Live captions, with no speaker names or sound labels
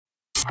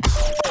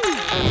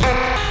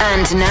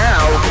And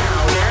now,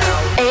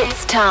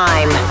 it's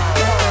time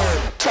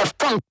to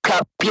funk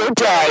up your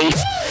day.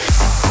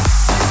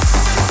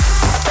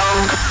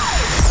 Funk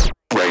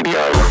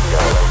Radio.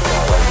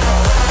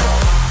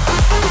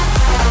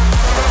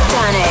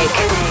 Danik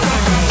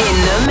in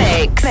the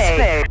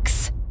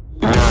mix.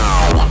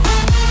 Now,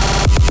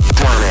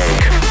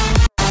 Danik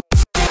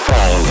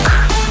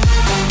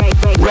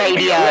Funk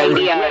Radio.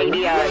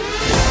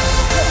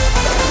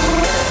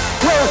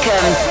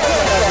 Welcome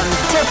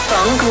to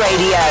Funk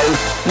Radio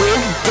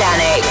with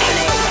Danik.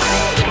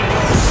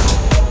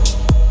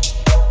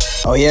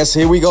 Oh yes,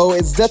 here we go.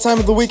 It's that time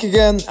of the week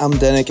again. I'm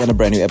Danik and a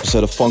brand new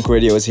episode of Funk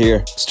Radio is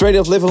here. Straight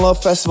off Live and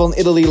Love Festival in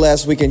Italy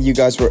last weekend. You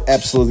guys were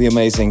absolutely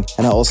amazing.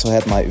 And I also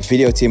had my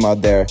video team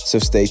out there, so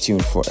stay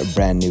tuned for a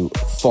brand new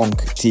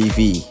Funk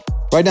TV.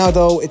 Right now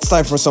though, it's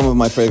time for some of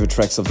my favorite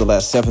tracks of the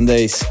last 7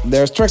 days.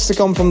 There's tracks to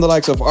come from the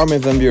likes of Armin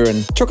van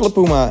Buuren, Chocolate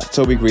Puma,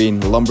 Toby Green,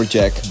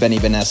 Lumberjack, Benny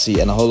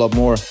Benassi and a whole lot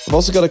more. I've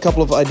also got a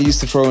couple of ideas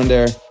to throw in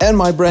there. And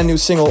my brand new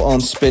single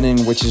on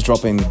Spinning, which is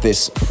dropping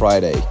this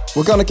Friday.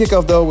 We're gonna kick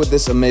off though with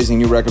this amazing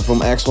new record from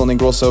Axwell and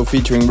Ingrosso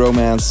featuring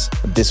Romance.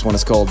 This one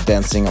is called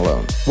Dancing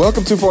Alone.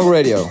 Welcome to Funk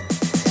Radio.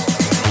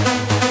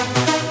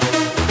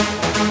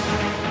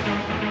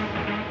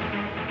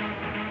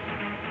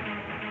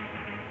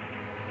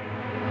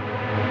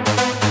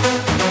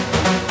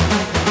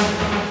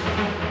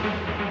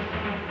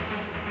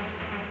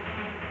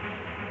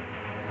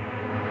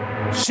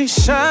 She's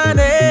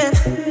shining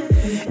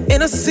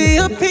in a sea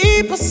of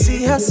people,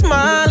 see her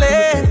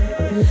smiling.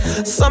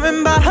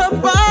 Something about her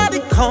body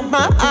caught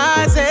my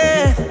eyes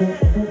and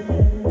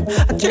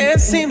I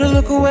can't seem to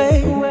look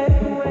away.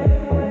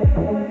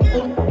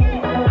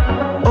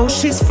 Oh,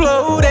 she's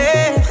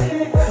floating,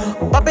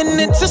 bumping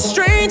into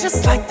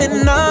strangers like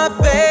they're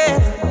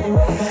nothing,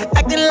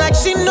 acting like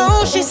she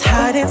knows she's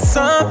hiding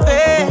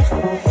something.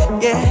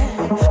 Yeah,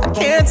 I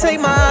can't take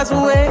my eyes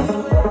away,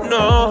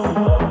 no.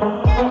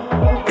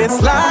 It's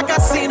like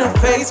I've seen her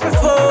face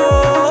before.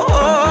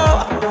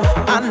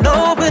 I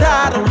know, but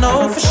I don't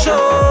know for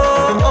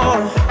sure.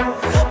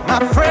 My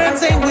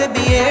friends ain't with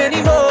me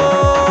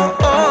anymore.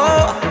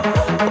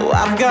 Oh,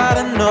 I've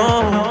gotta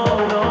know.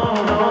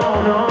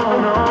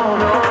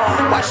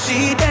 Why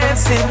she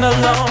dancing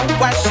alone?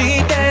 Why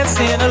she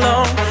dancing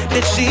alone?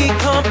 Did she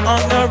come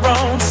on her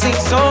own?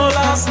 Seems so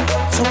lost.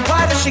 So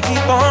why does she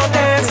keep on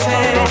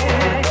dancing?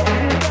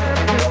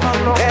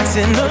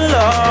 Dancing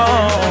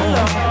alone.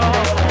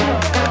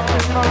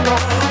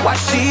 Why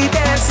she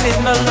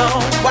dancing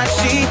alone? Why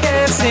she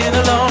dancing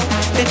alone?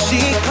 Did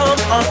she come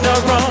on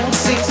her own?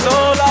 Seems so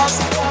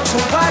lost. So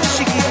why does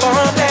she keep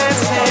on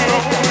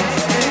dancing?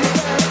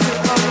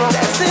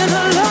 Dancing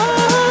alone.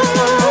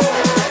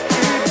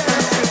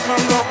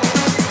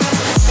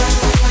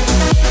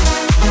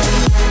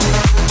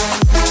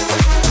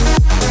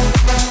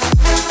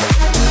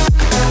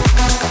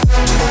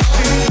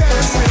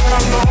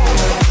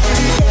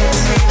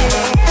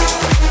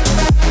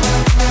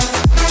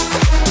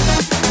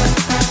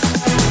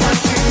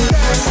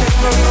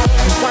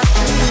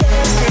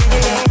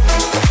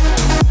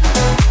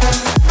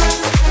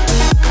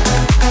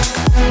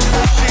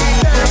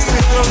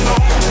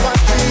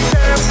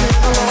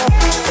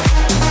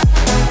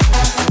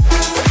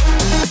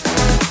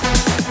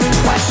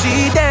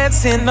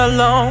 Dancing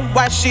alone,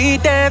 why she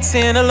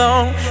dancing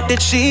alone?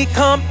 Did she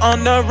come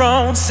on her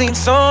own? Seems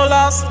so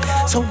lost.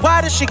 So why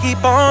does she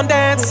keep on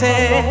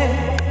dancing?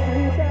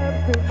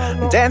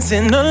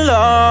 Dancing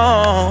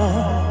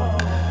alone.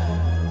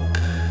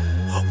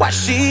 Why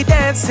she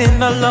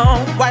dancing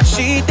alone? Why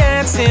she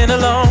dancing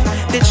alone?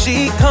 Did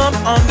she come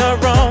on her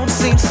own?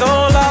 Seems so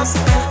lost.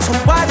 So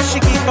why does she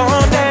keep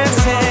on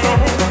dancing?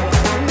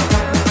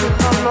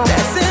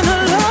 Dancing alone.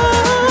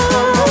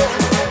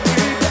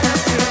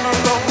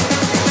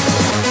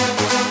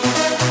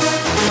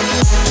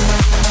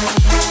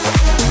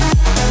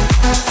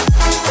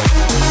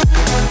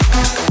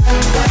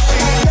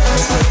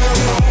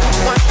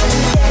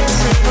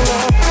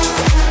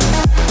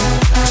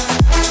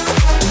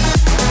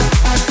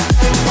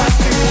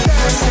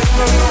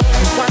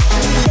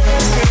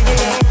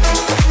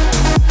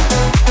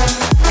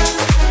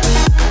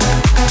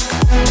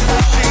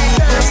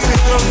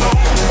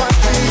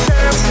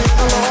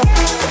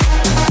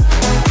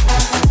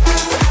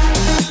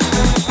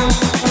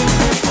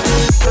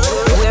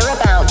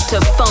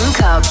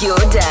 Your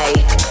day.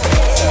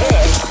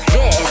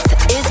 This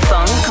is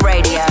Funk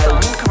Radio.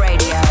 Funk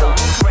Radio.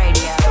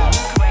 Radio.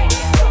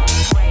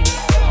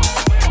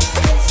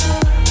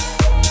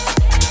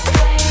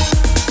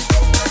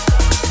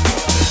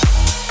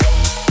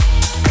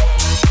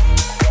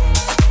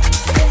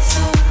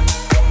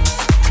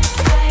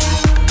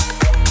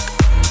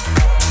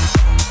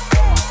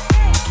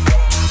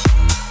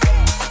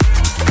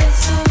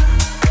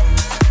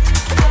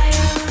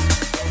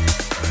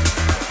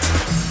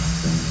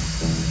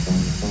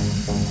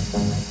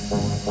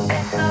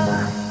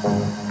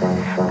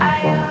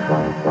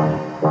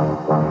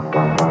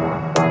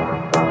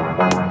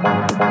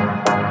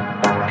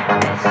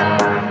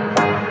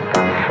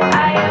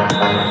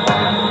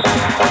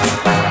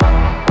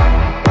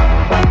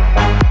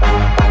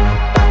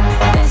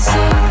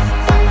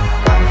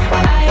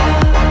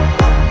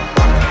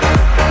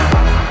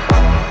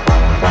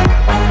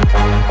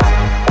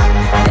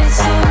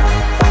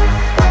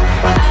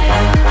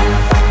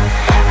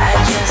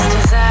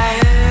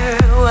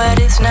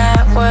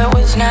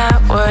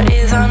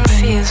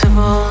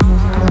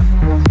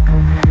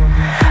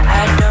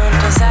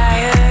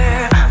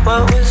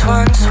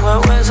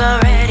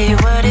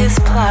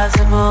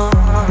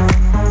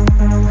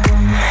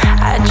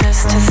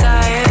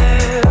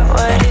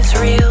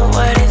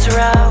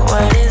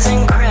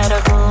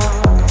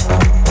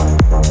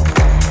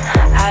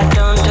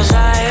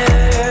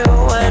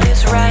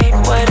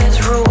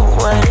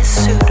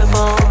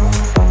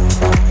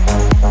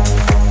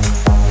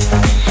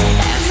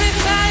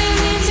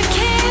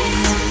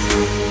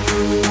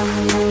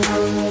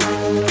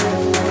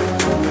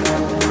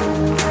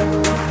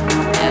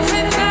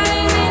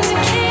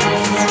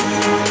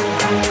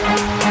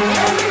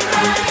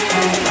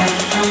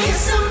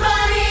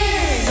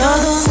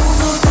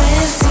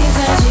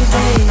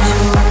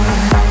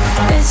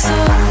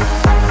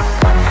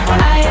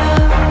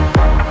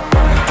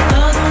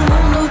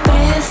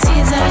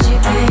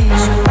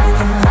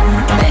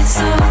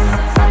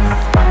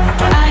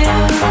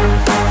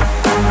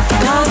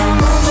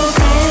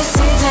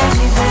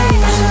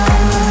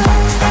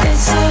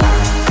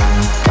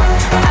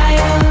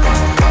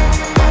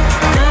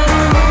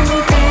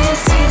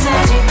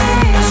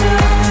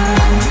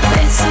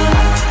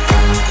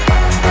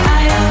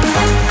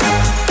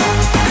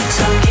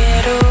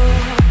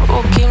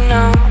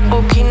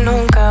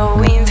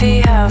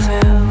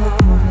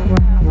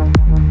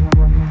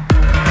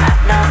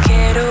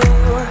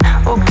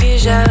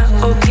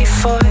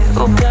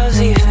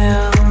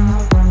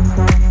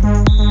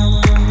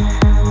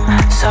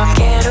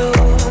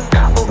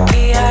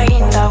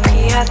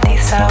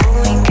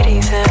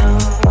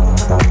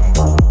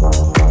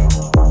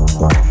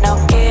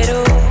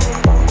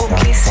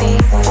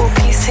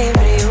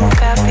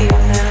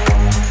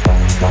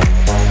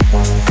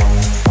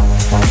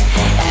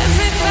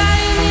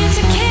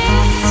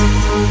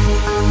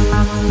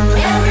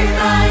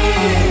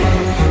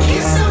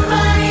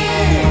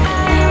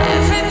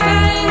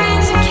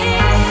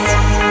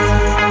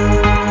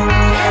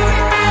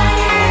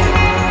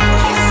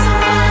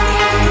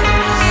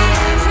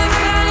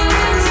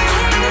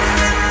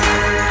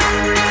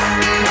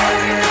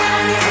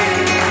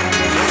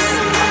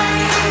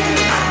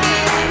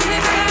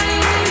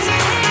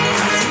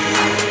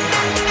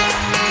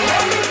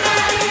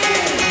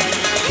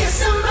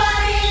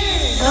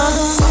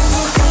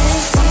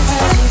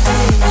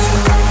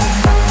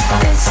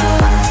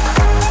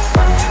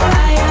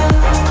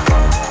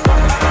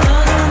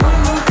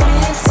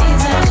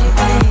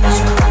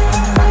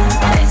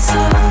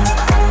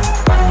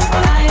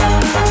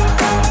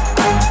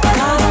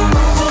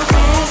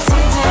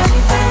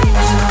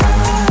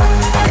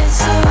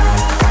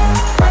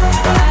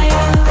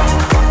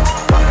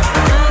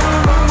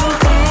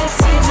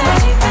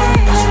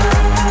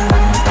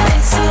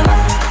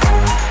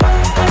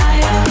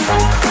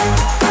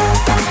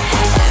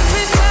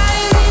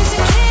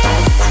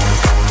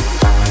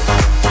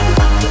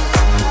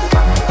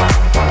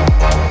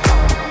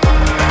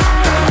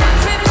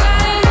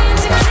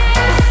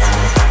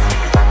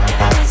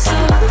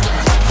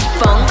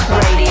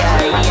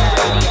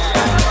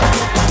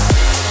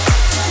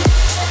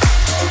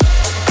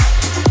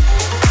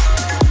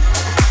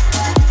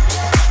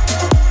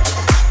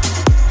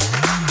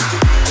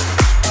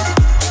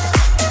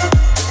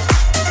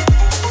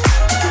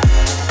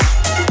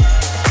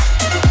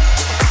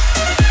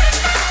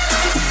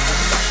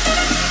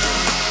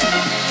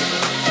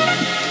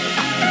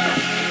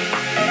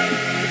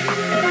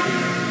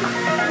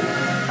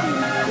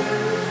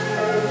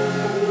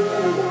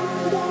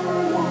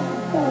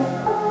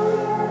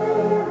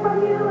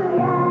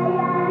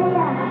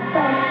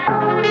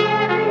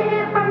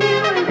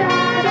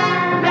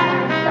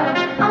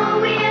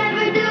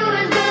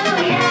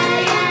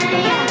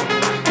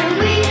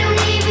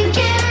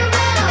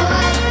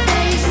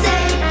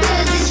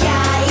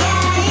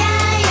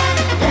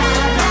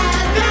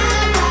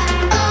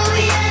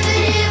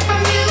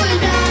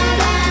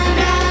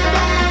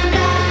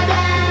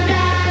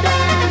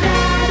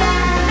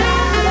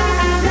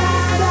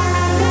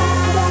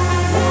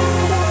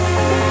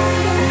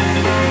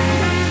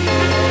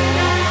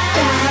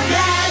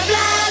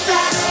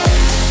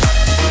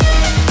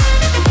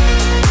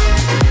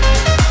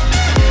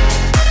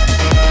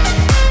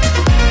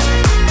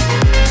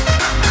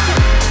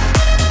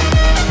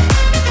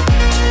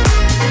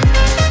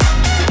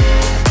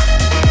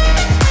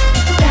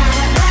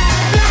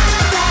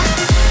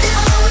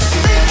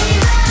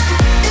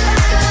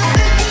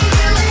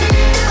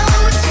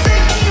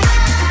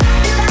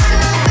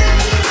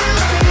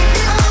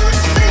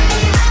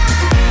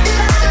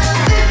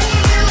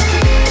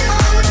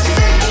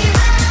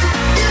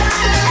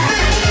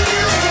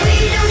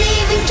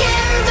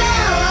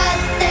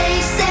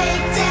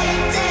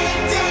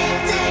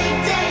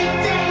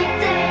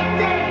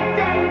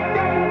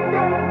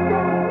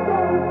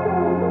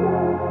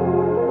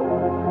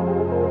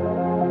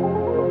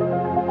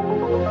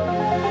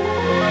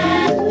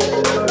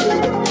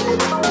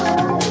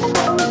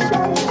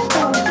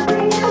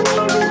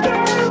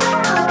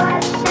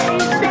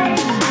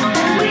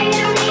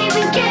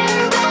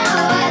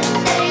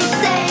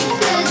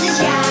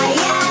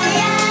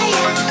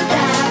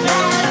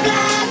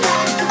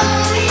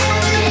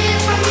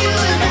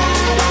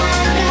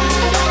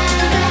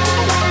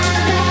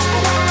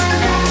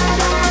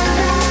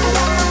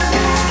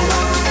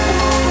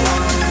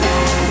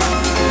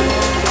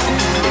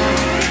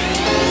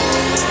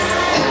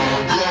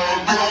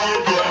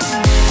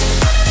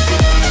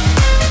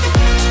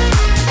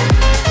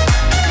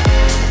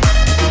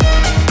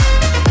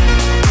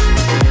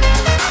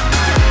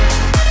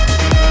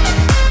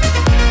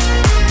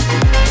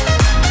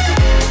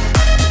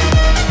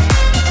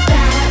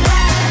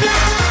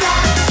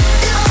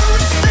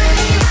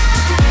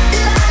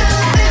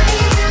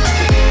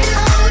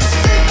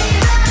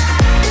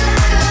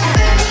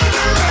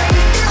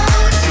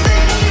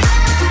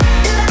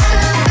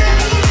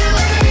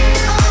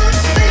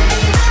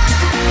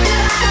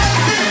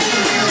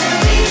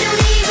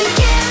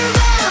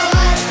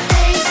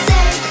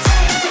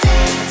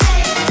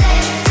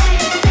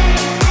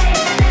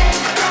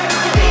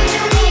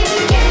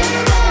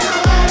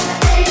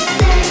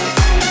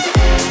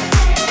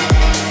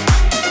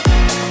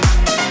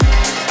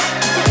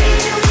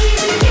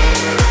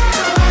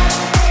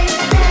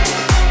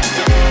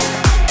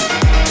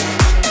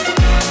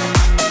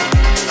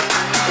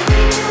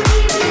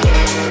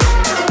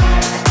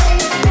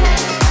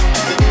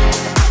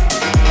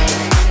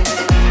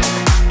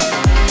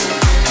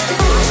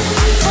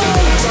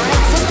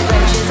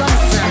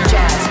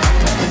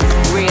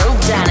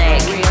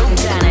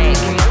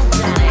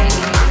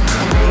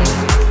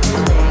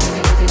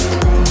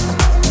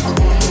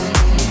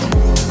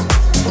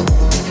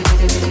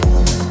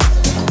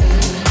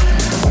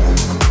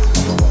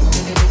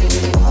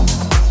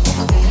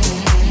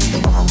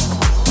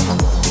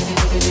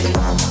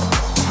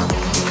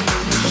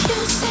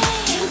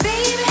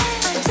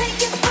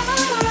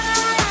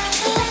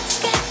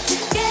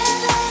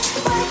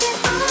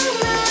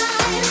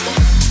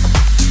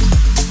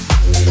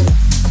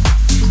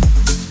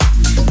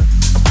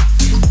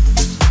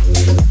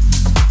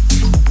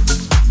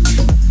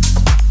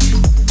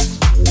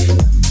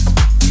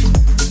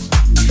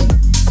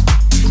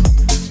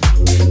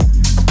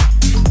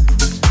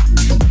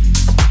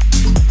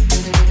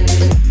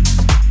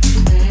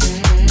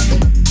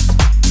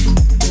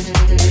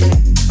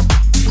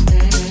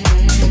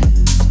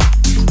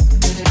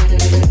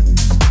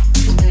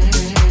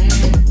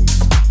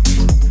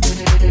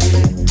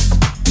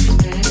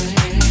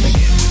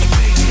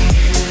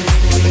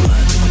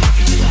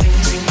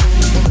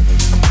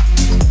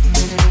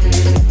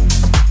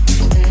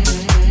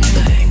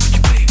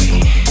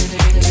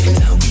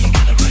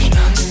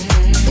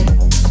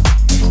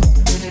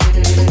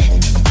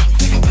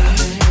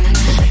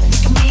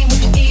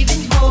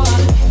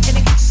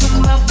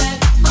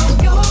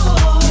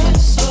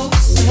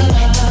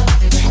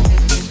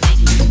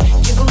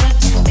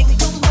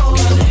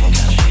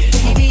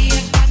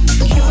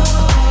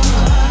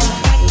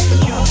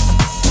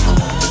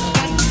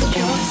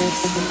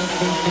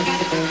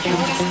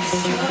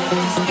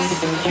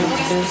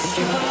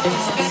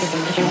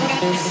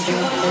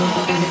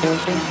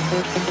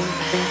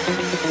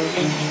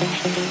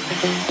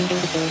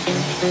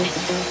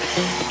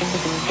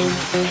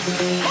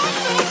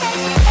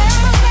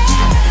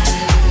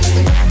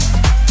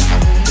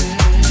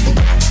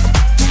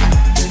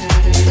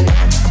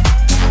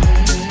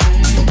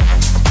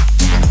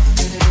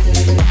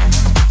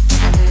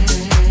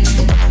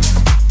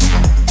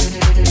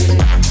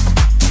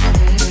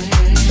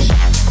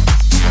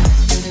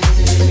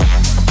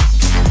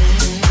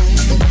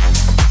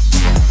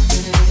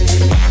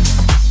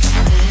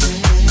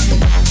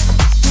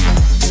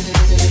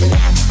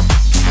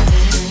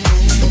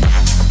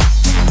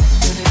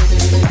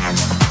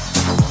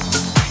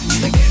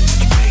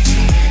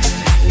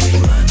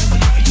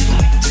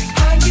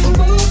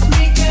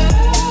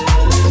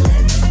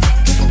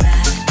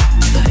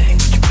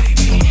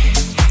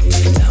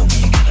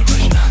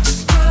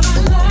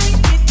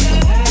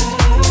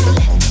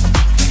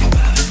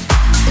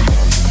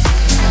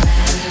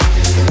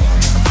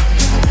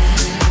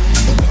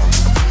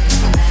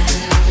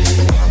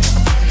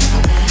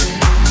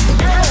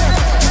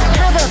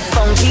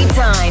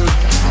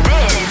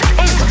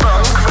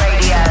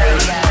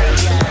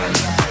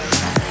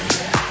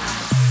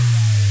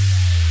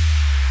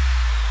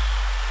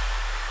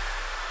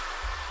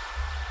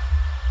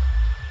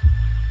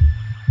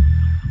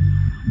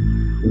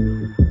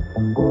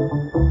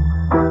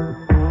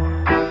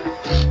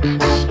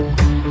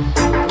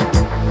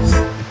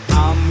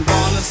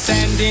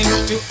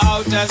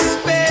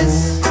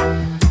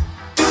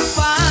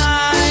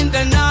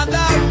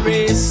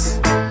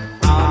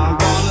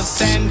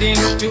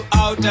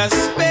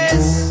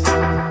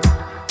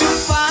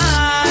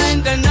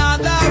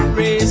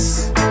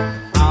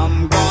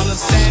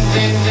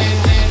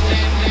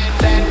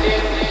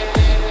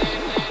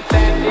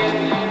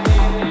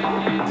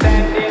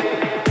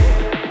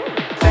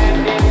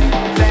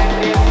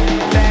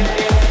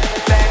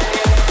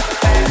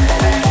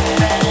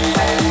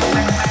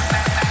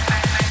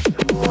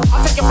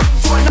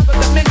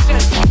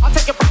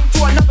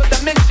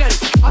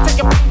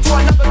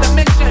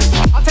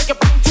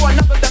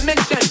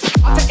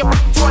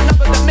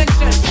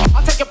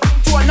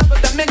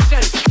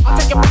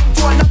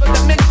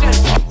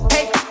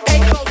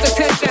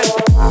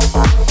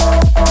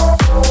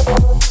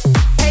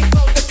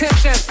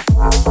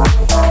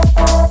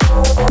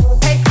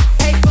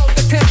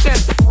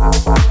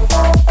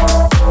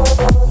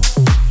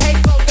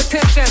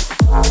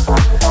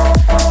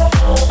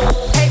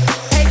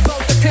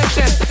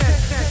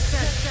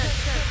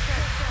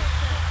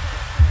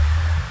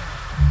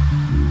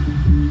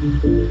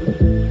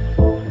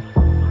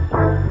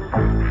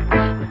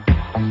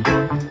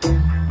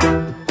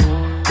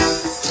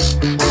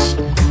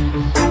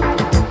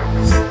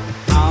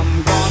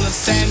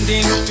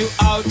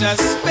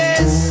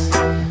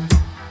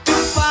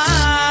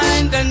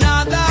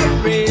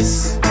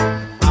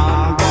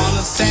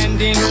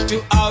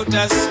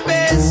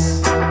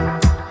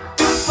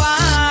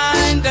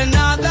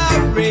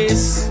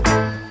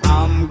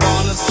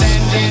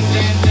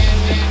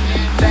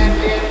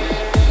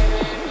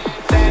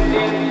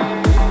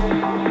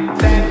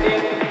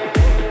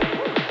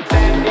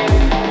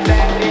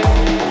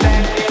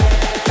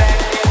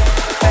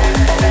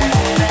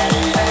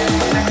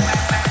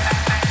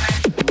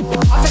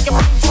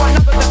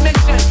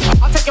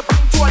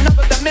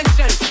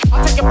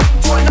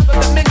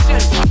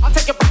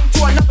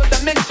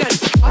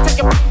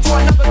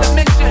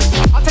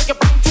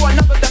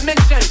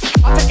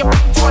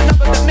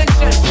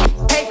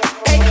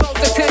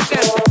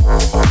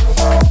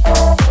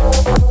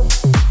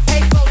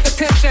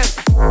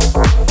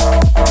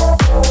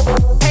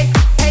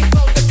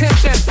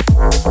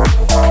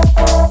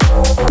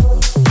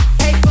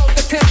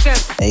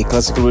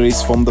 Classical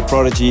release from The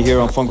Prodigy here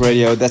on Funk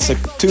Radio. That's a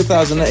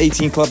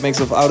 2018 club mix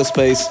of Outer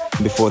Space.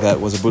 And before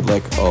that was a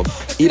bootleg of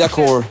Ida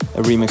Core,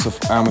 a remix of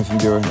Armin van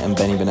Buuren and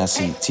Benny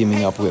Benassi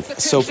teaming up with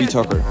Sophie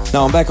Tucker.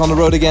 Now I'm back on the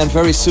road again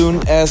very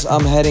soon as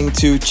I'm heading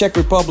to Czech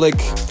Republic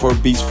for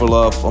Beats for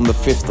Love on the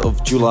 5th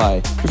of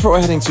July. Before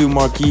heading to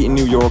Marquee in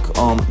New York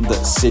on the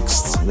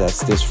 6th,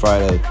 that's this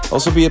Friday.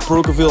 Also be at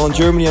Perucaville in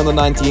Germany on the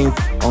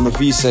 19th on the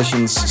V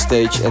Sessions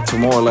stage at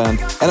Tomorrowland.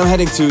 And I'm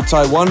heading to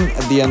Taiwan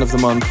at the end of the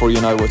month for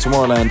Unite with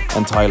Tomorrowland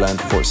and Thailand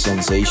for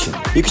Sensation.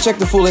 You can check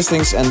the full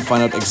listings and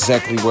find out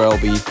exactly where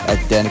I'll be at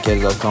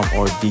Danicated.com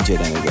or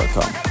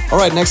DJDanic.com.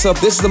 Alright, next up,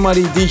 this is the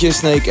mighty DJ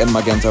Snake and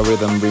Magenta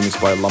Rhythm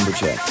remixed by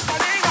Lumberjack.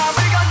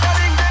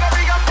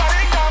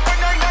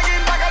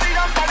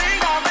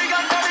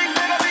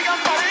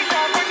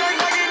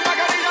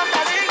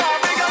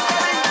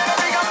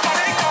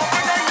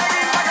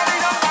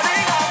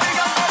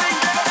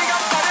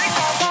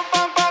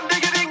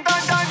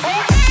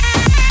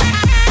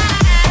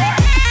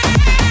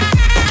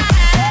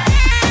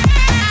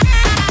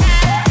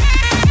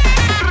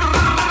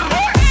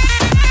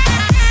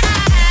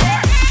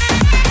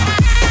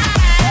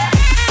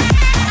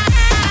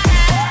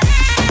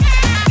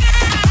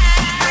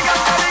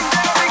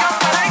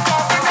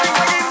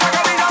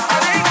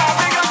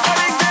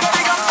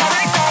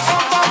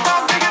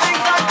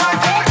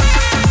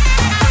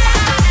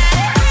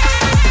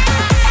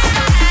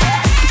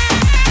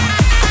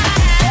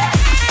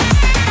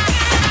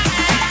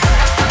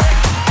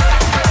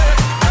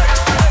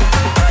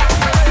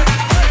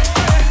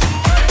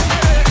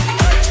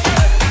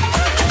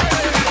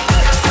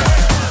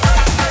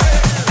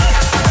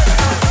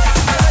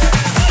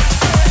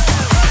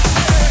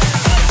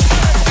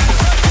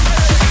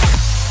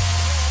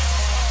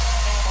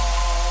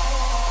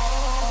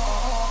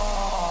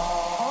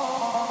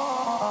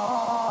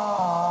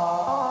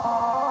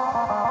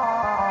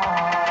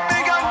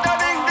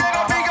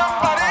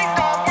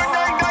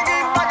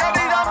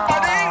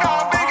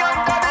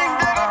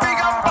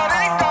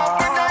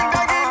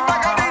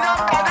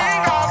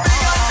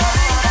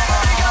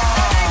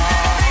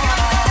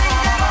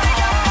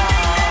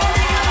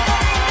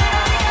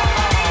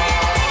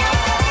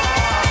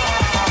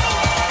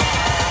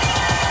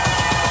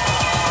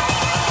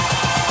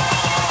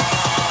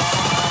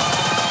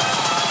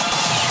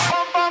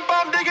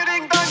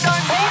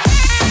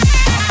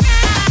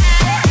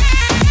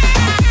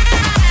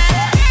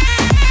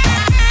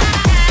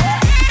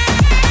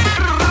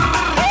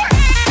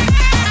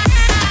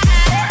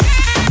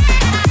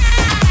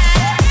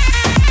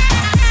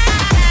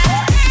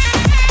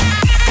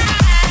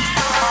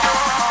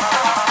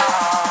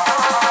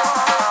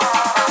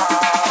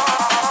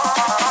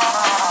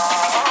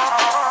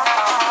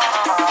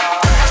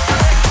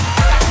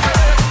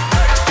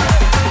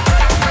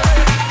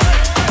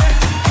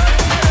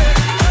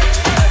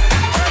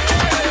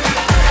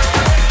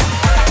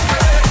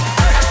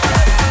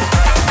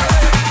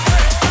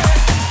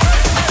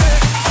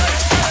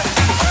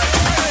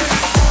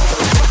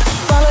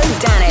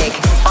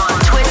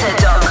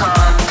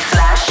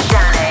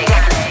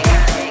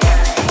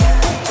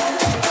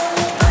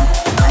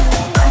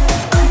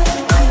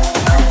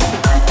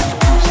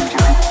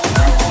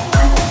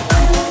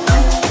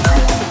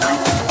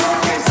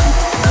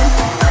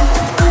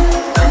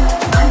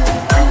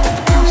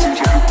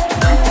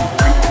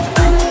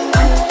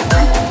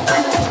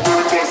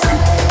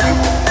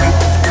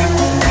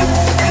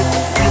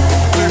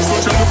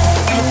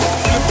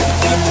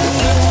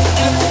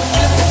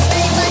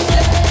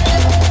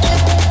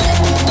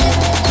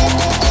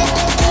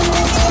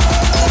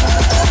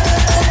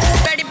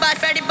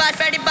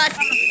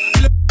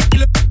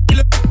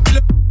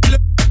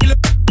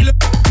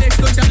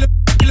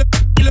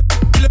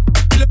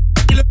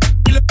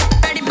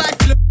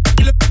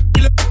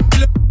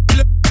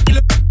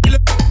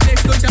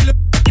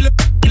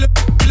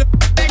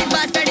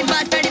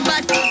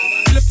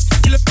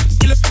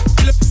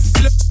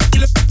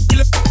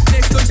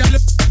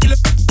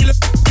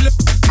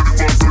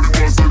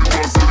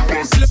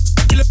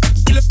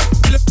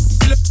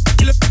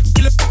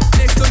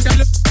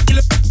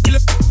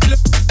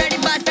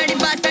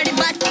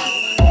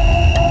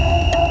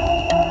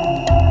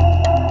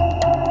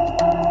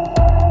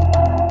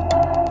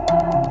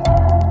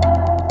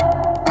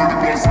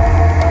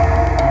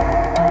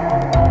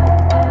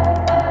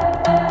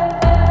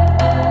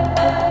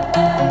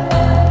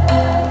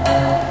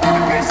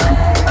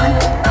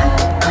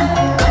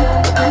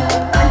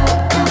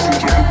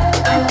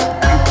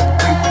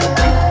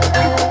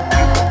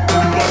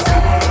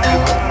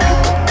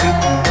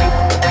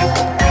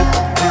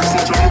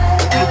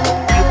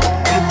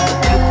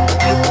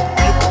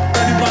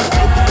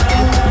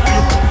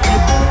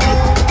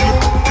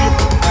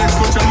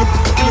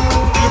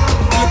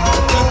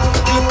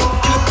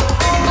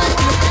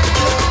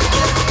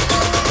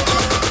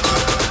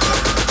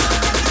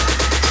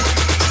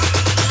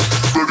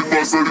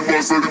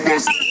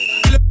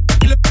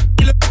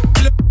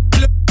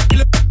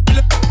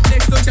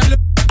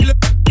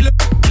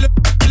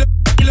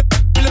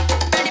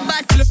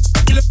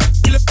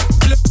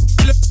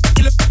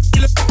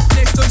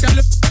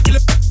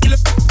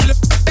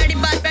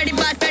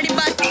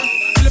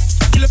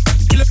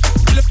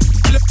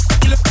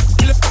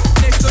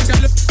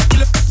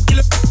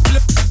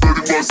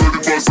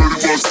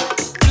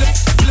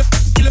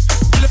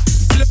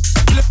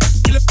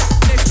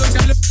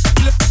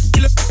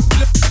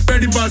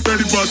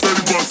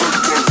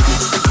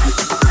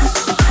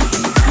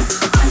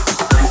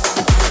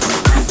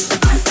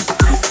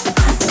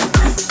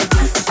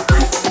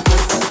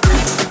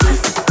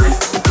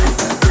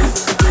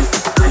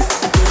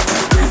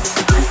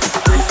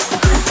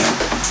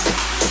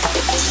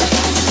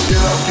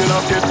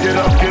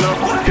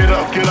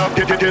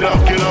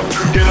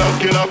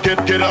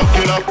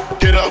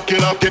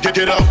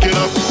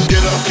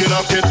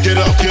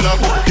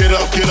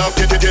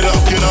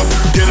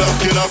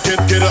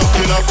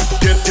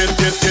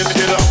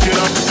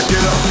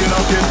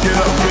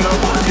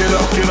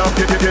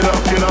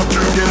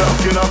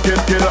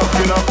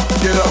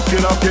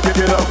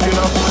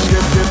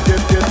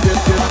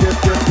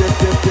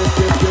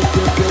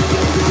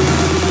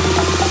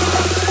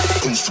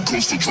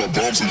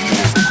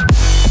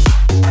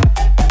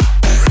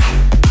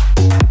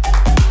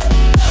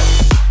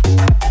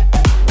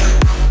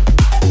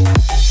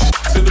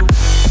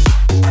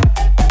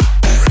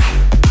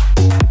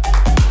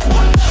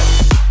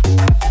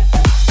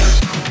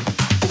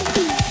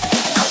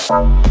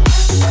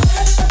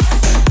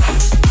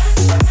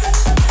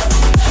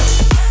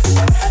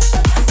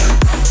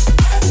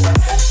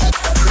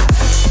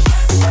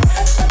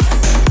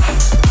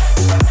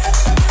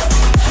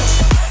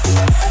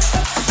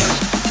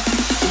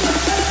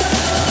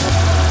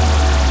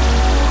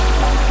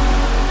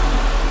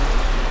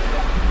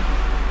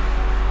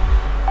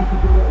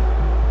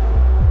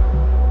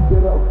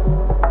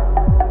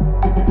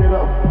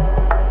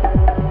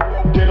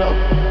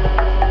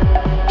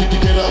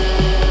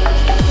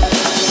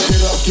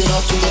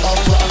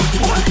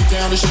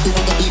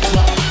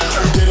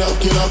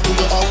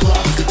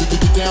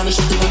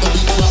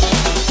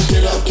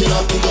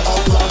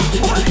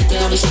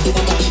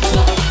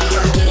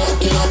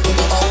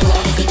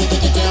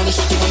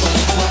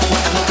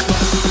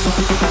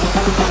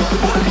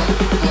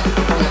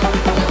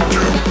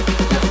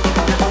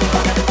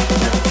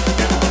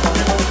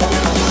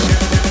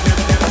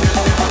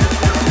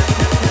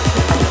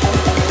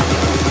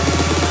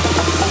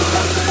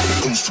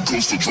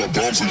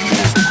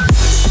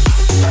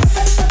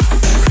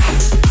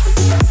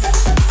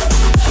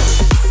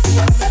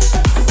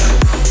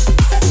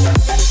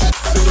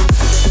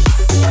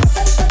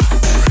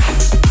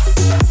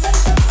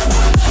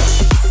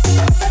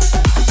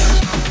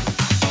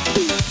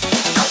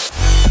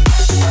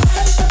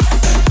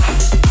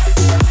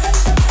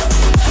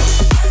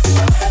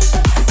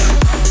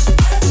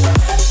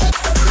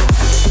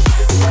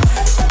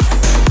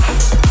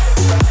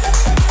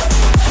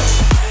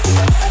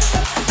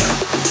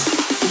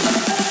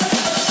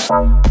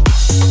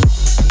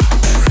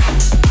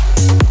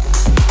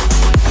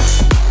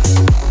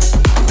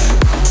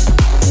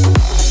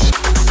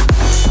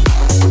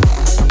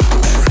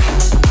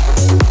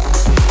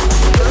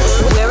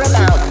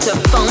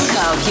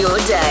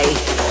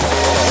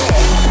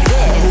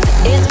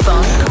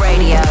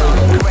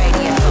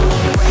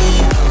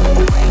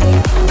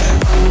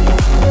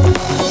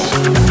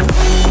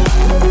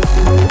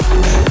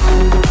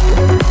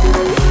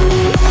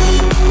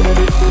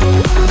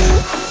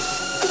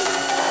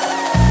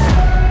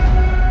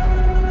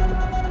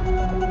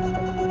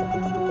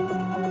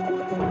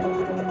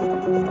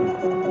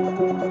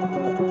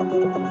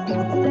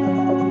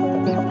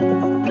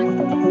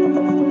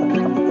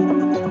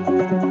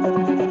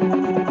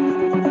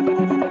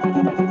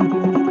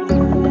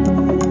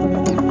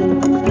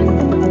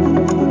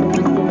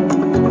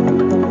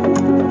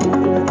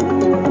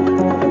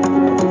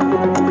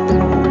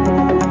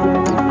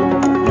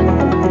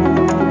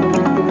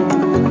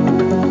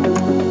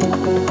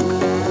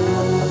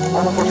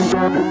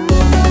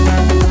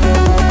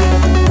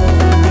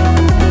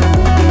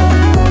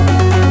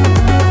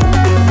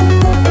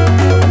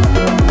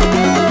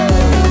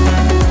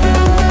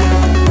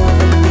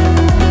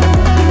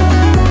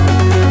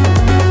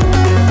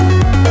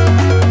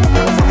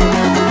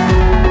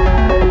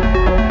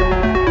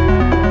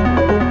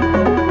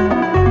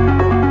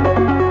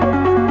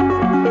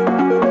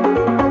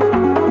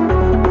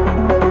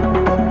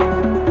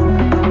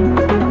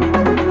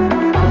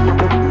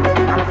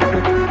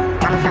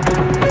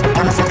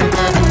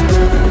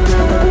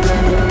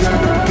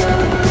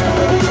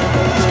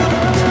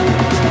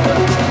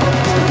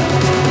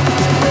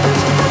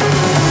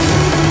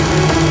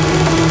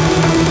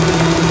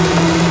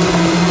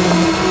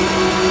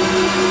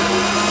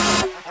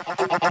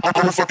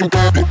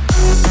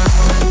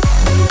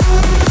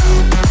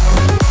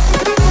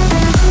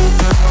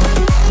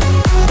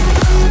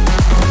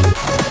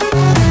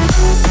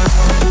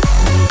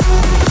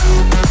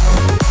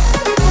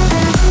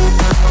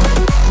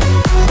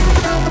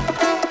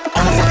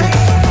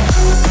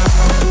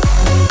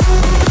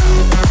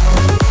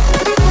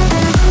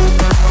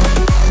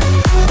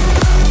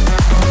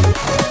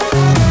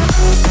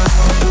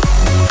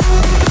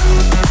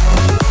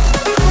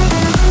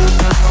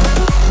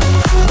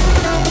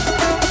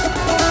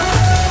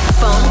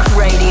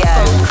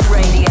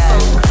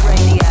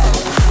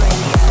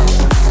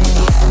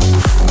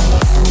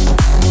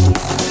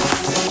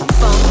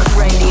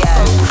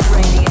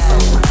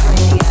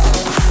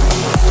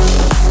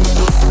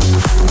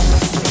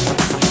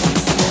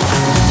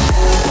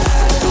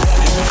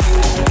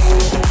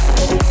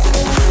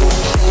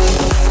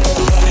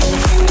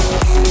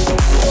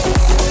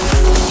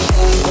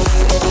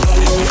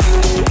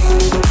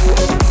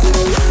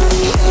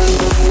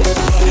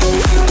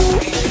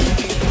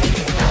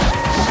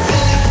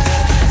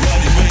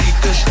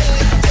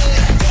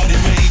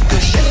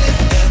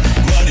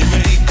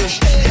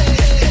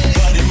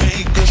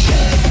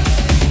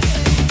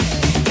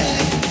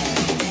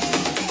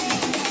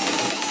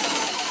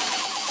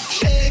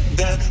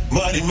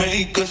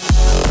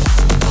 maker.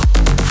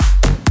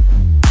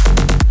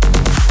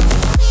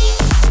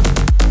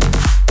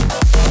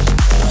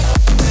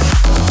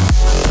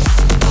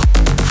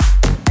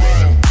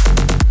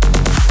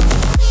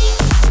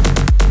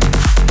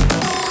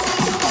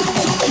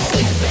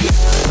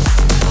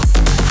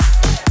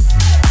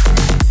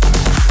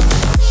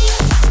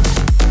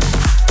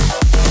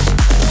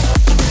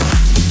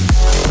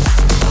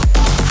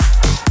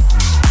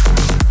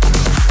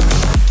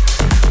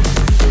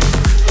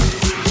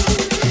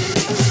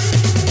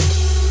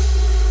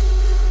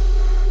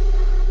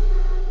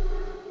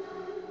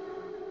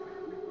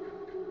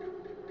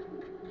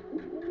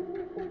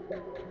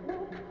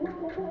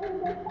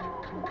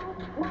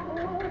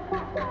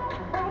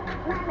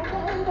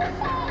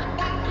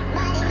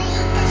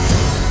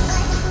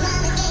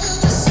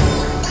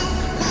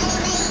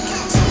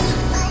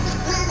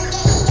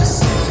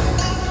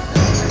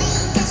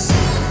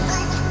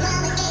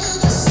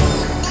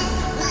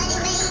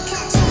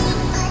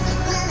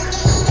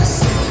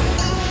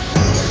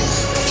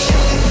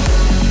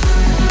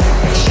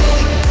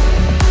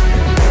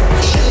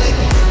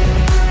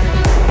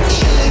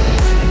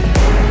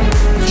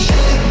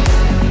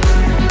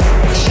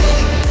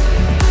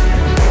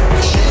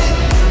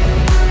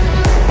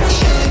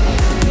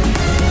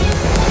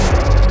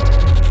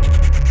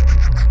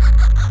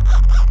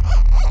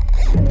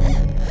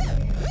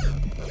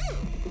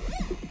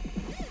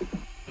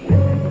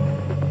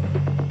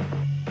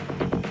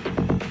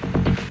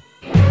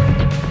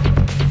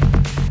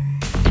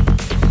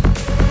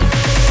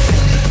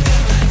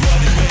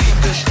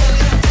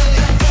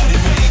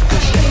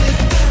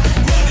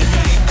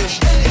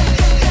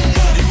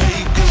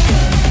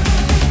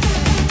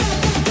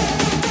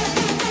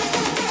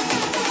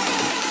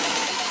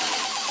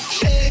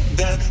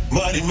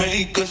 Money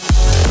maker.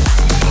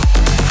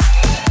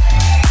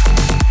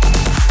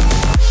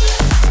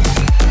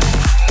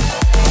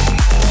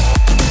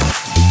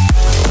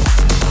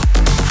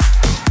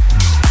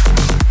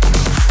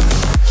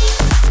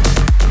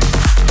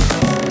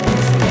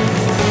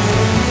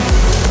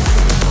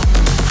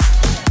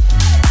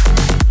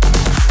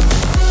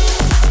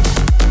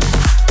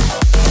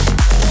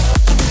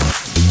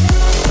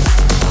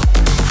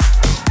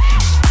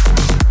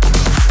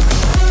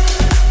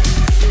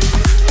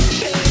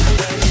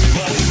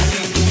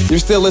 You're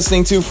still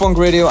listening to Funk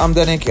Radio. I'm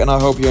Danik and I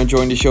hope you're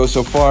enjoying the show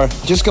so far.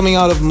 Just coming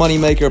out of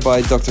Moneymaker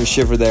by Dr.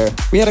 Shiver there.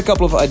 We had a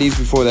couple of IDs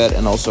before that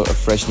and also a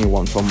fresh new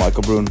one from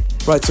Michael Brun.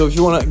 Right, so if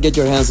you want to get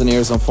your hands and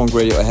ears on Funk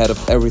Radio ahead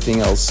of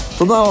everything else,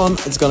 from now on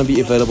it's going to be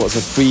available as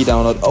a free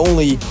download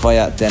only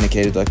via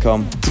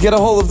Danicated.com. To get a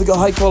hold of the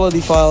high quality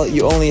file,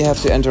 you only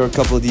have to enter a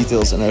couple of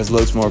details and there's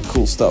loads more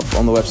cool stuff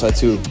on the website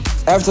too.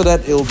 After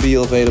that, it'll be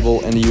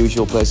available in the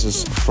usual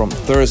places from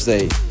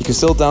Thursday. You can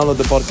still download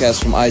the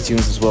podcast from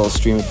iTunes as well as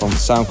stream it from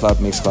SoundCloud,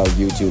 Mixcloud,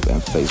 YouTube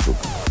and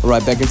Facebook.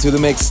 Alright, back into the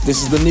mix.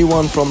 This is the new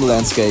one from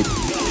Landscape.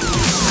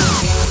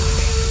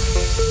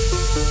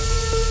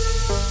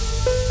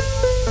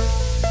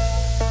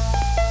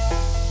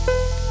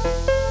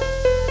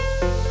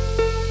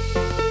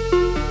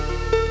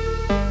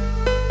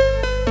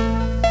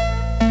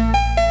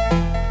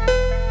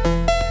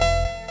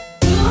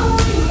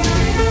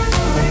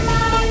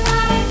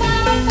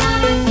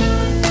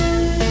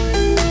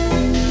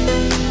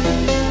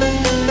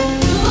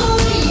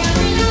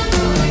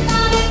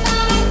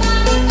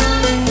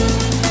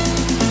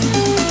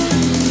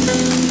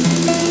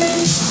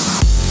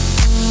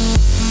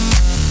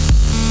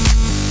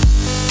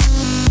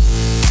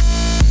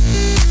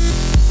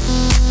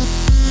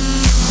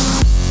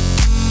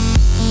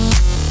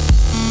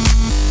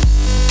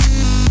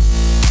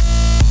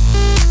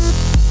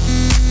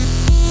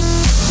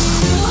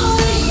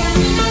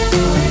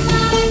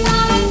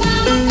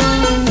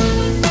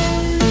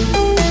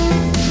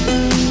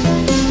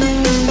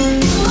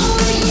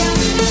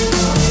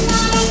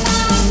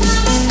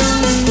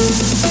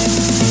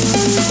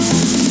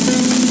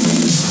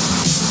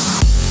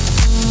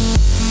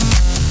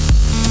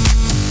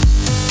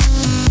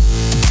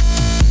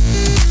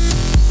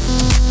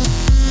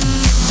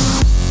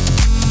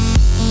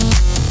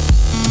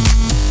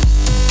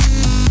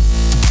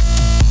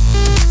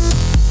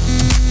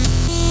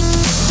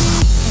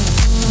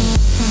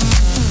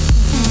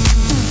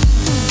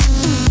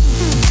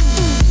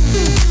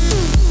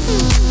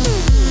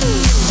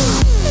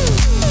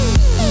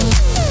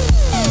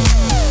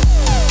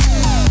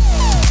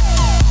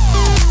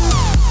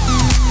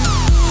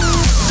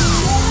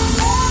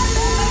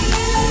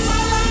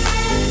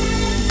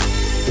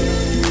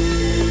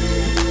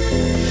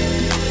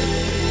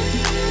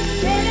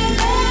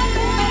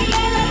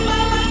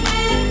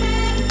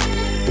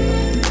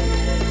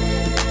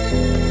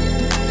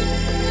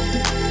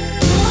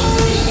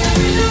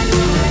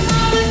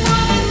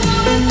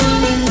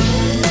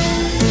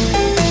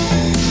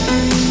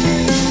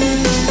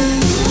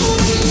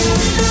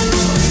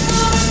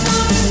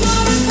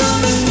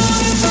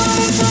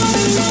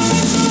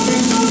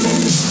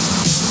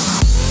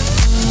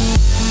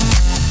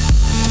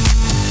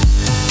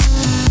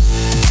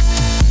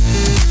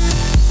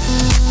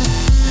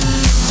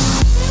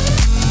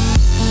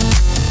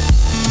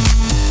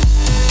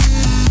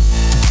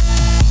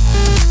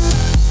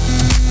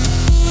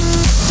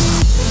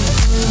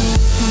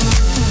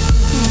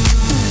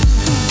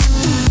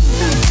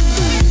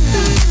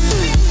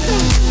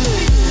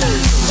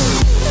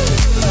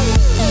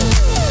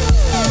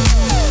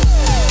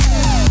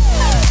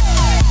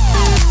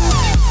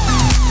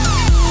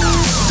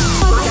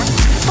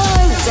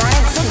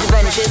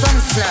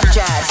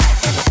 Snapchat,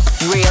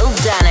 Real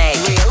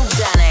Danik. Real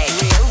Danik.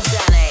 Real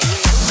Danik.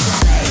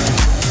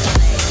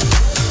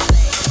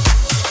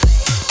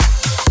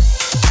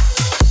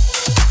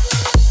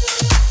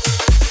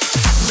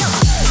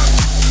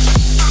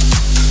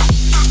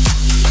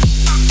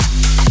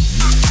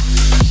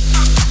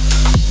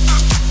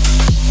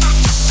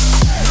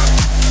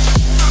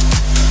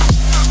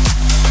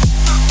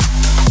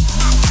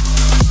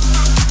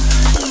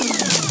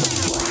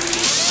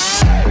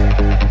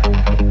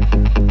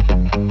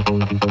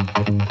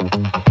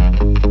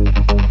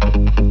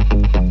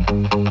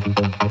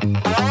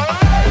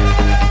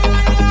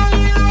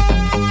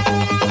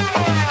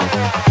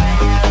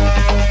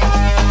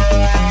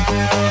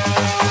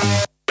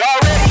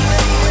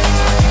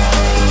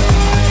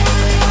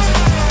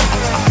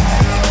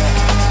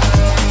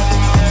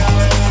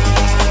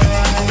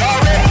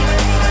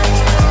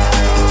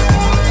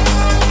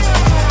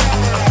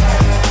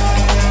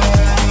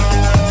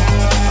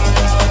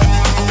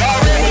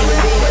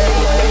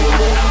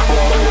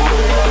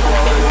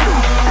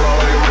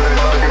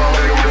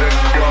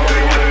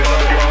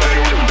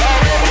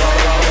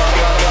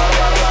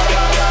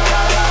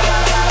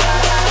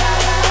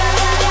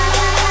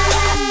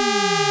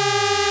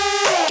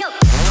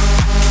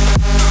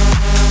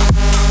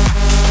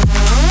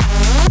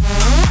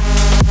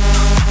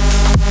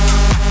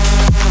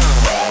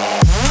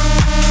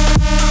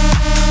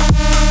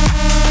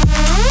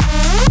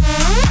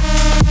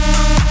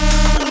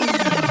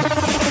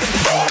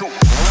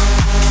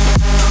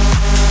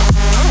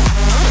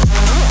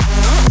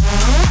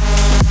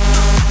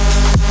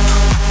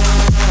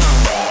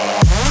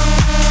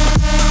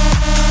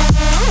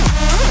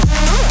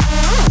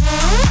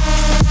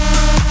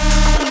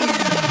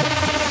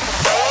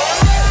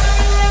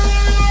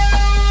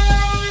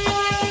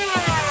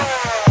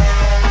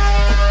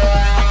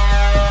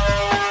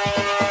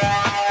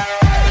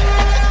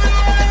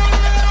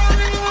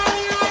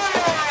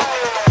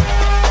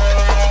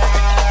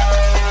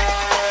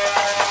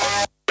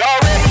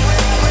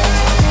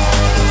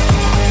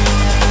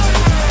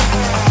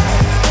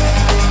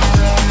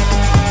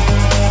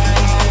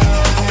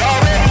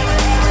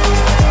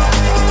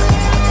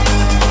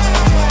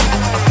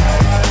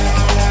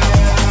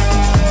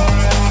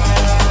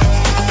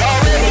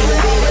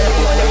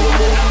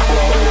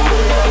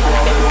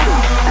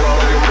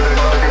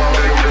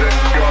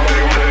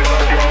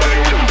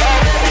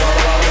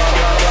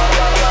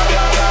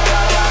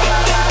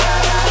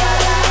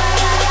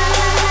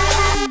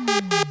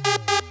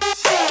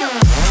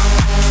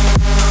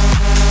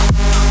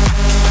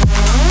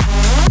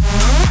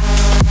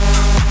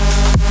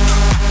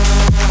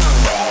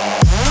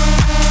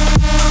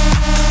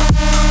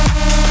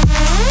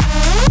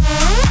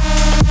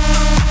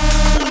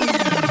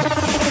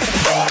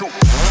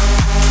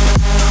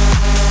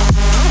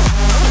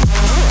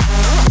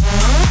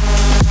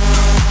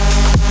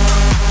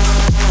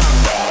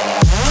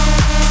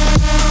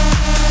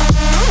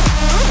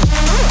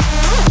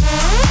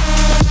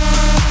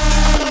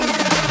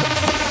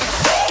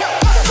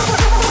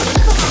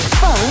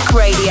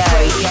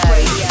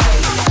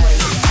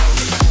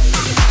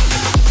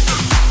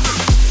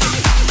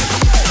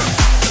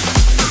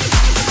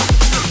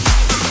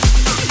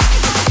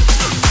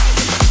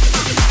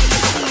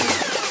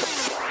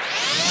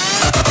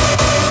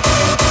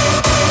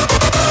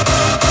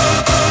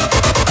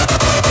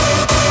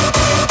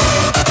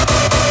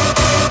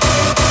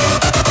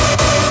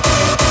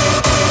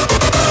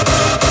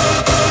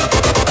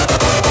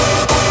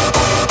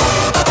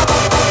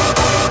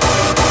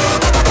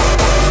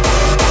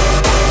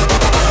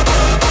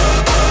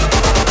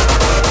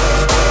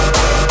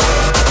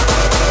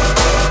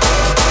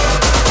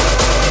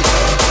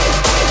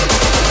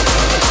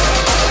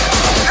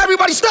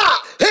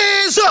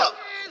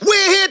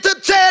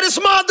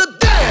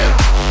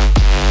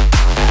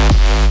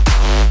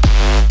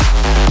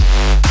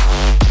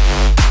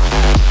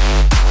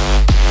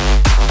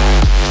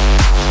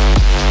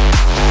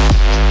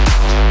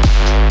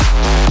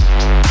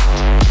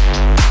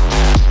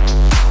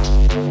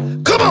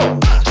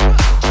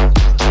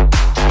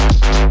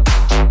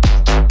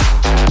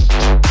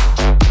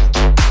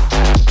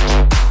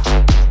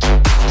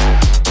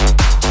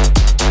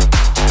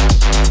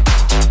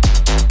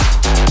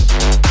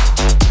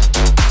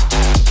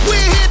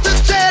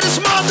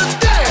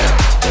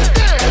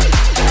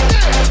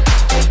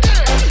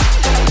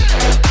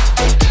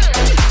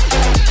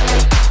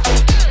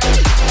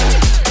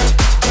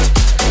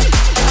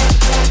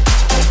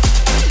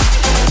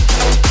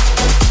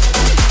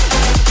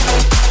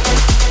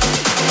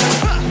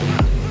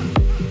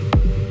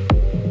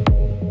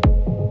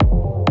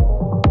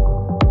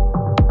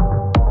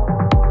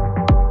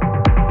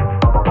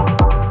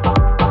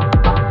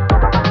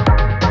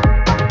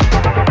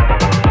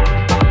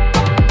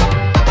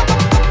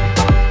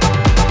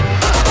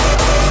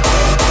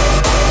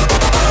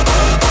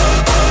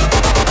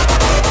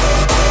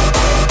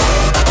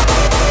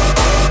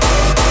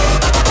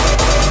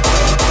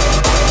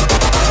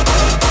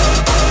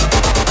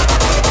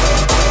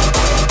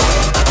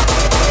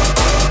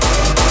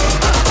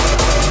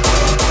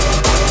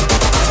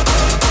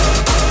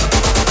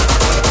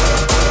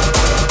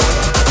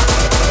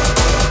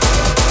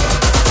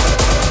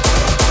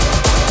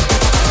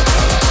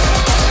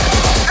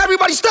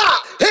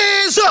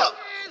 hands up.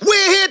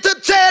 We're here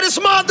to tear this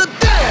mother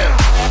down.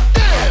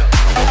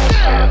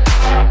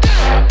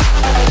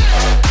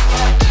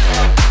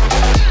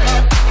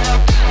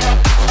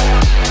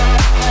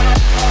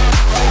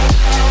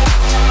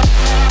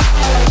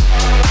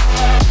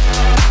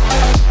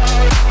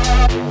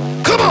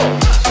 Come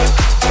on.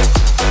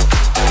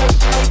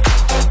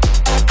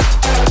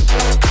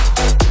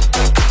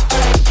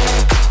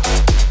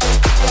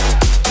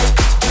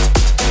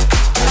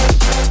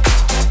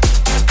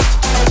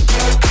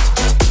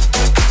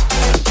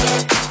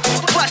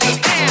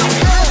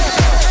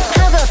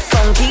 Have a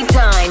funky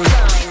time.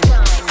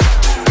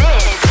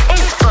 This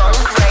is Funk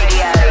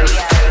Radio.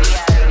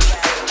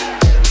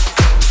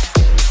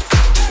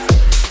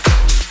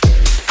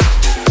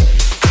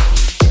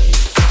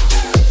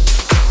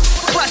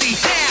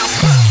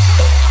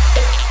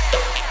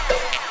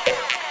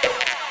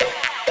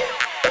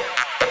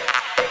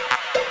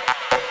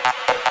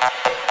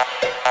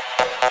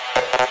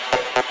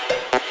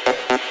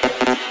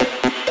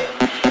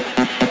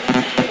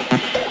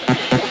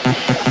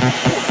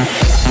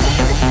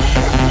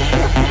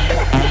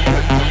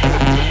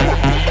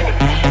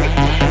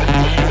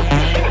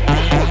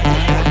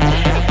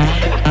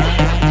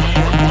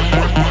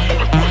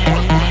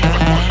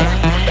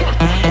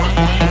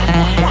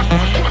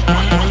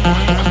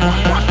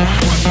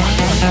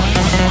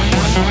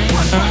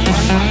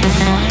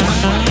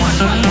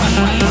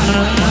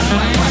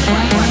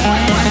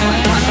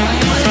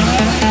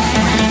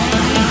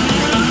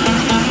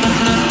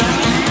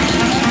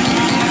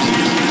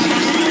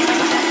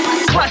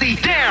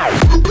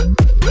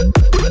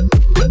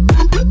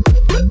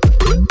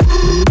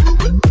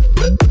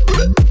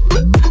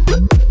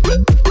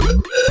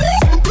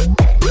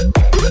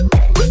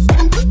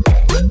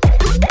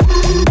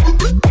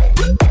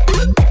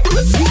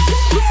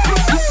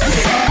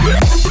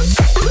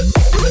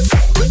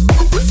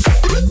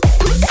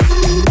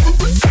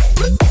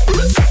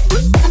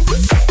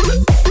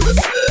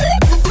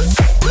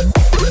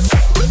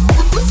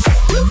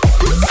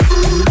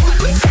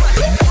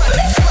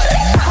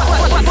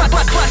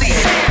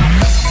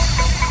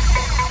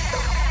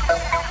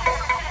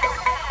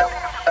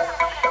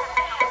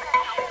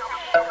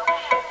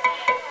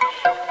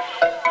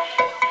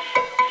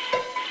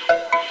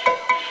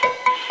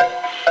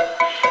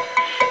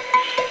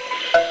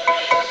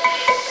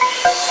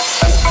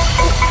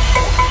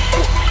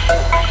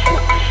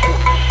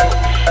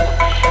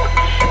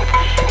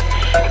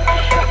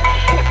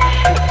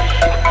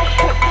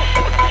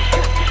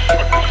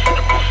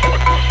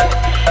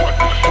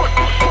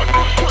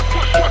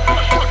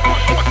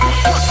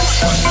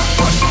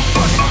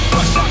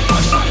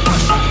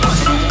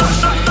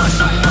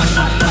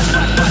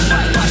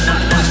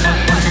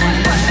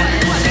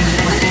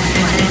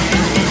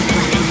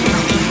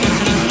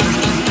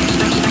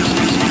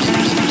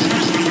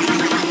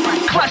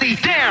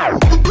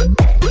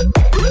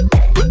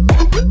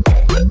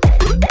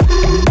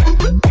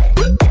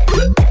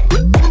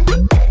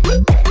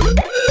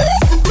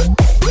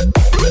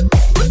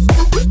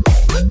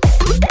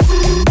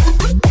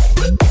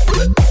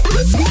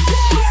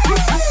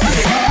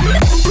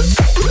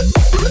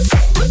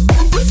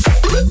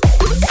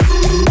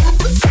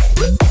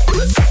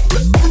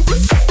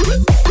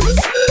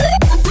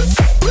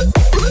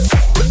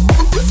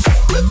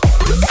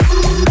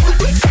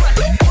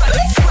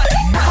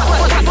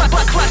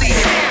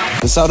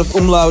 Sound of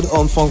Umlaut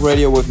on Funk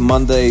Radio with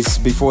Mondays.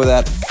 Before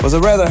that was a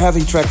rather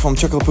heavy track from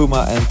Chocolate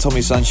Puma and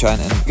Tommy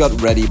Sunshine and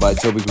Got Ready by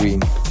Toby Green.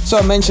 So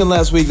I mentioned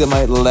last week that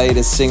my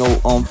latest single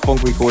on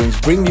Funk Recordings,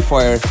 Bring Me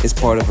Fire, is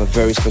part of a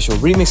very special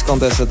remix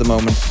contest at the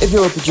moment. If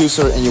you're a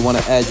producer and you want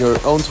to add your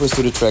own twist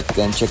to the track,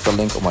 then check the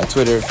link on my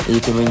Twitter and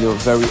you can win your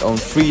very own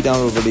free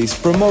download release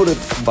promoted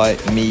by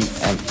me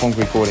and Funk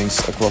Recordings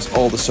across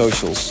all the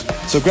socials.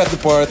 So grab the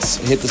parts,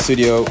 hit the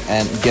studio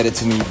and get it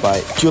to me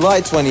by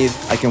July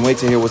 20th. I can wait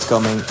to hear what's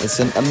coming. It's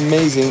an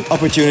amazing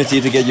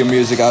opportunity to get your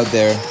music out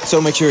there.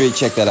 So make sure you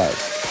check that out.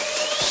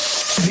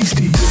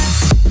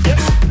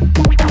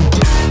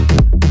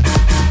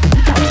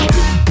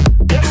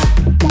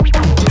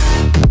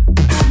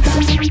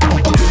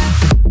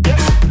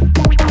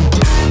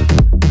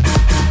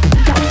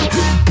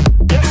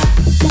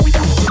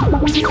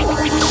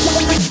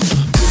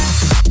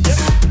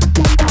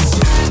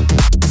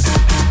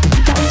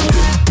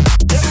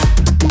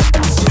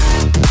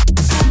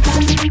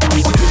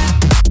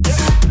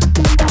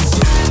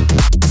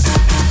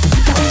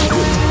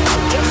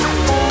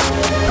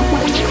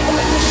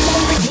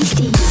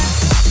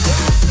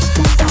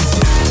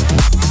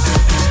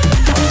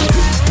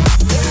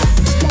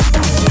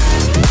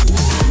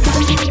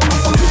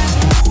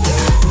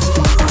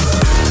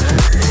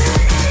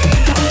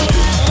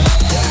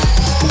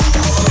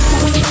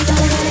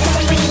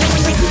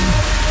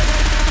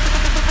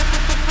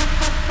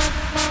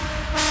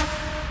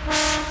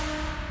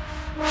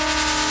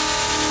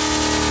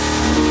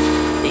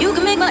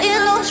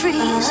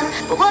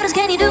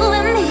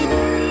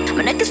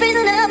 Neck is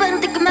freezing now, but I'm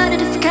thinking about a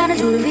different kind of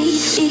jewelry.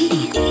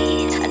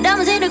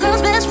 Diamonds ain't a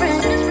girl's best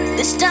friend.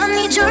 This time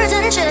need your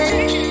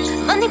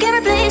attention. Money can't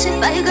replace it.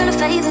 Buy your girl a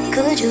favor.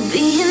 Could you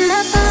be in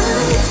my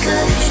pocket?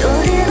 Could you show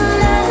little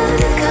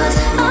love? Cause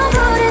I'm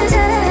proud as all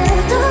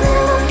that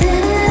I want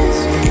is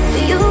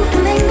for you to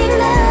make me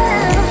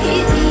mad.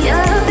 Keep me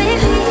up,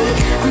 baby.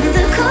 I'm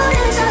the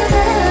coldest of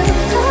them.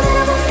 All that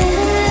I want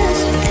is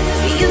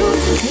for you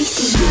to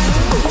taste it.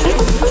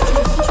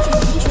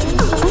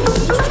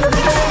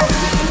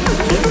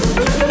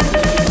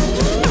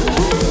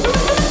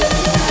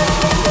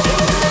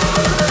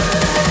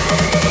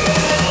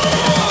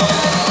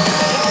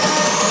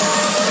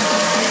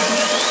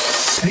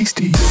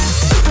 Tasty.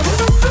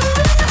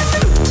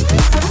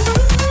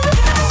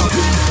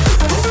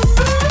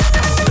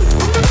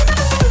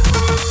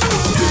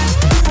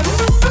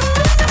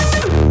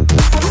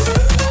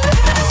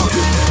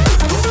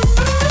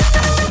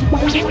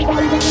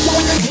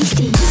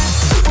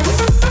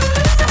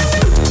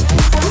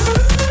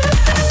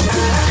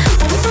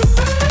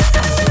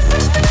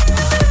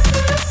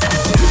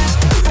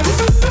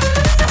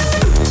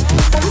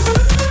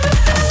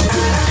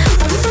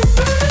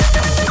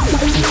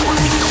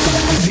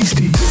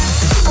 Tasty.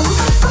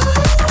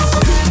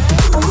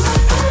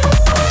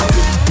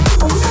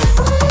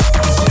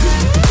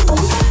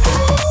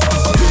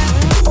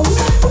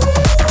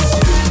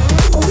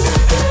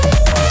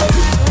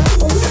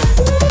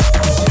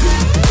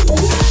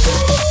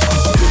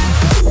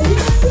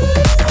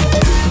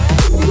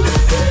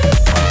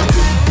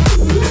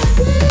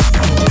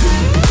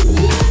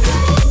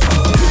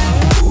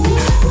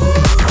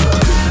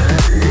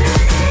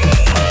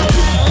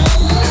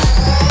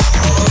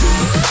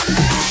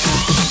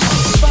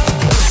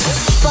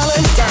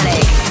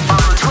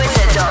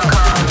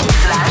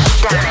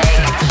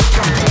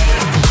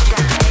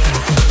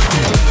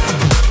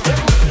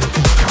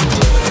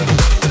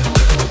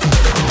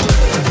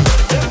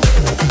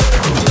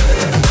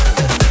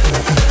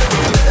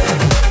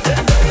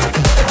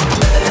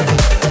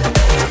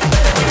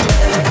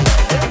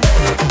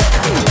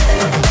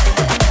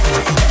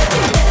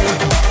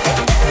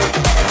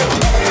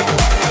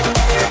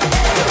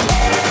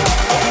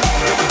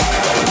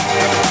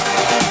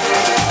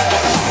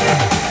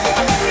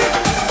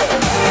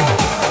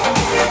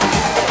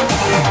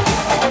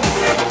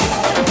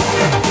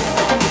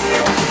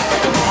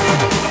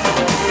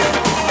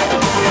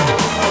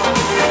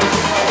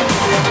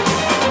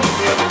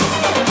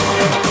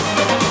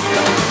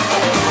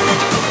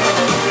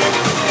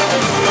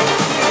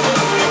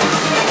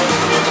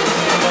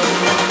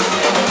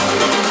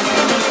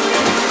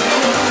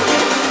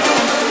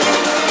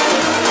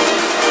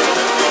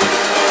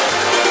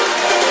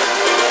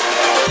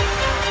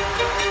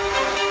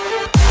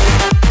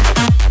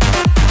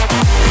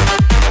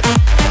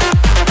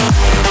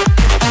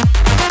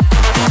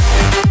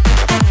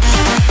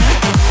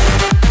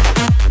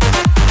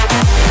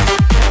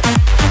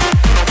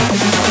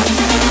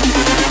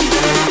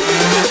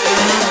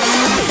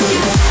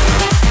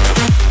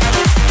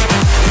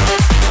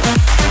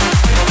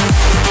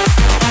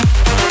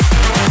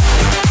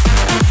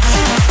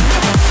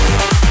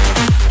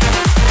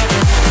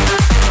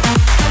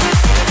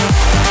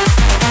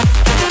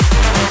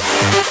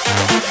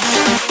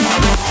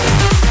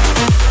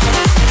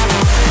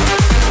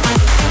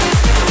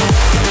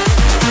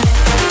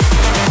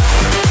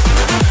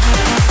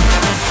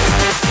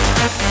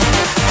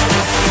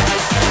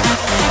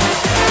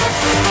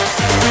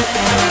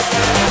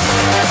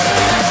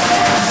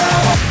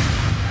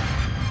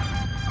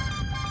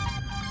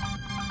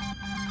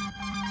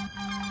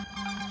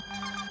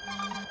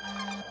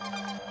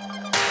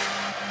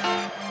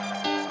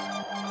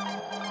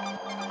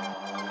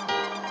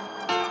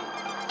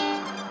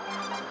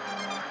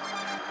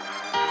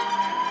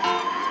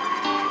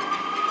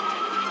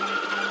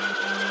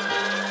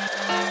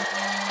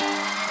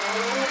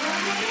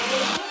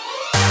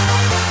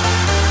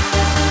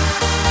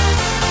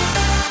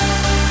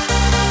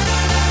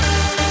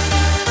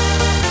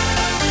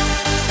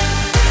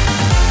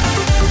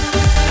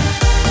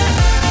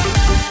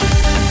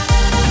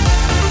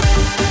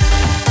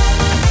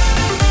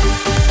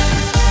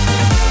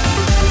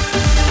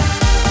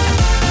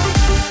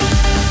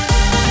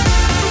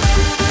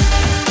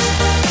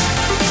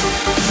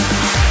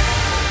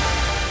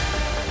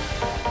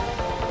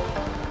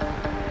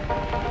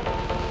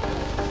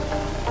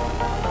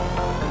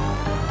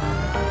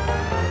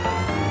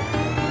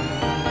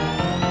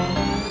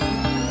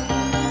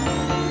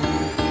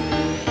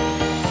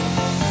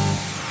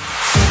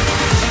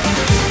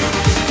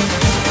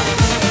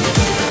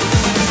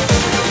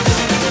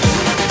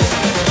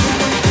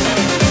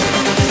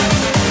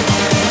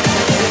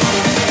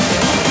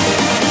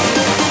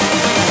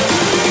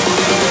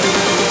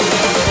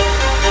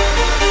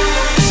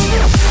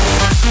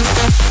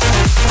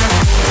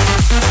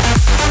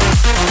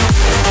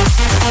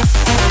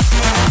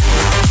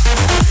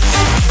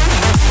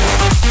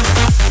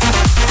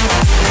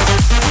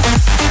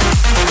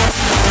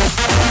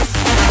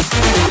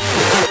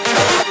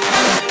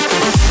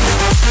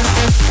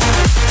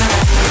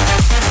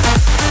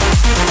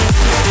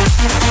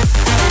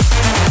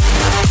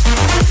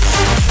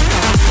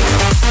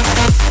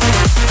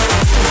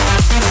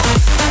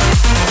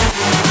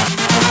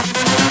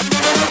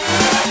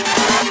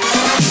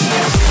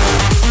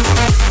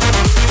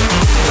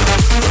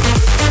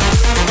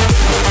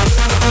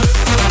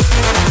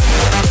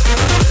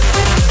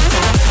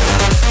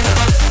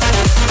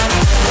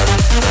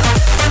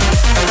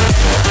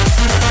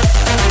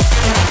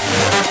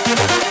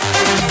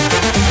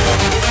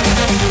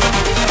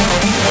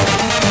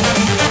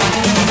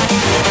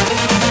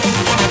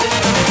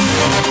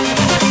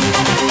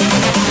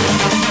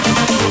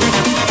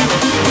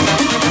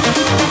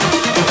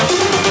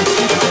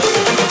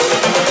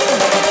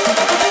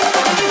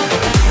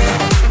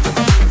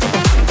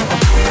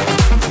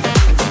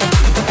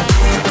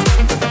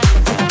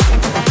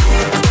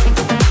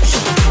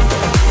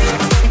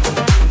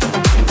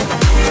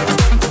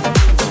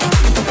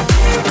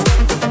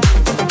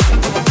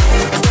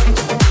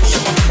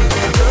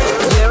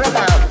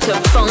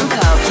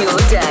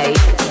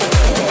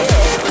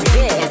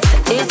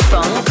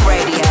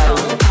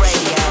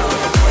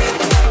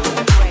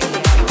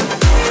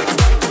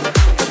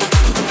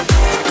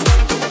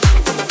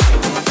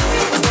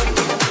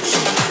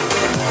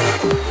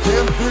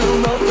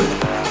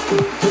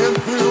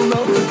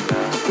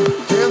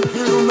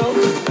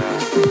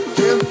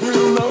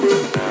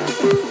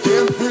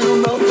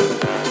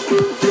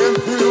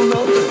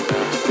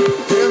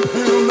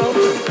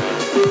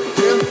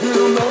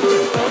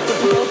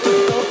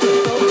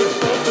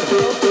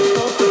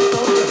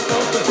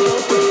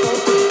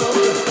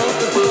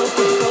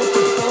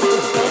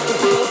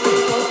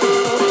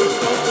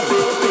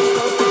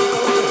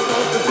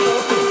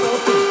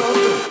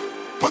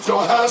 Put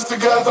your hands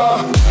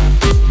together.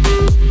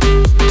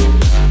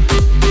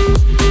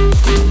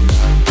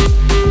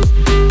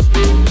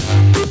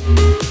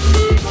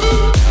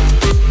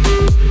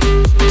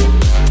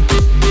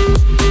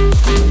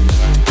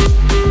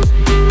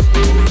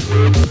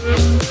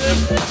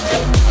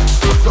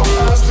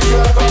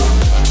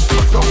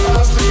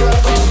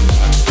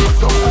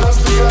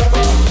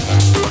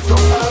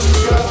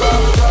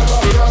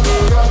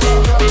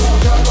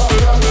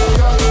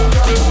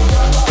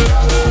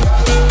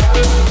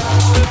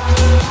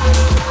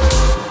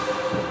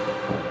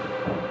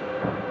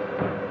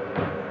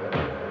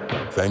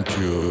 Thank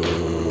you.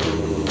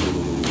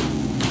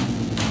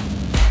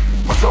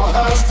 Put your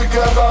hands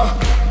together.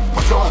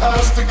 Put your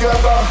hands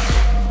together.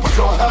 Put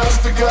your hands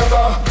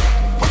together.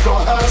 Put your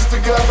hands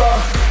together.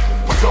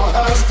 Put your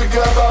hands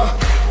together.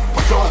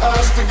 Put your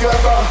hands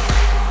together.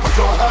 Put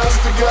your hands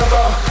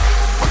together.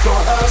 Put your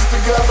hands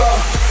together.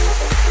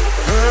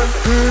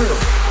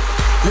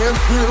 Can't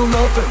feel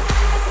nothing.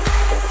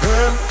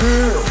 Can't feel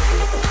nothing.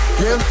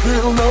 Can't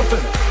feel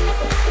nothing.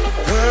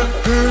 Can't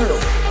feel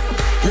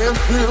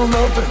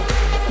nothing.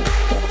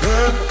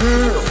 Can't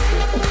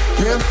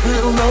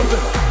feel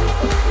nothing.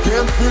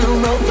 Can't feel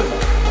nothing.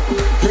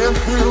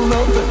 Can't feel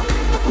nothing.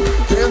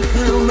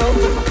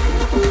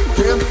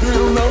 Can't feel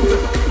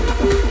nothing.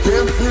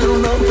 Can't feel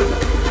nothing.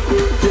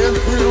 Can't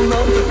feel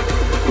nothing.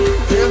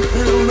 Can't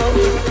feel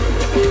nothing.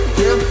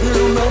 Can't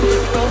feel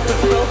nothing.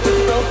 Nothing. Nothing.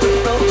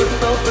 Nothing.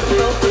 Nothing. Nothing.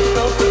 Nothing.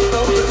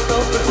 Nothing.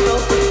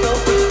 Nothing. Nothing.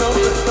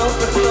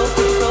 Nothing.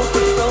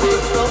 Nothing. Nothing.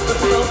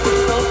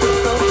 Nothing.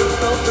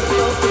 Nothing.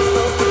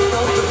 Nothing.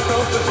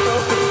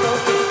 Nothing.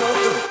 Nothing.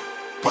 Nothing.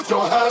 Put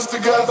your hands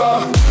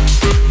together.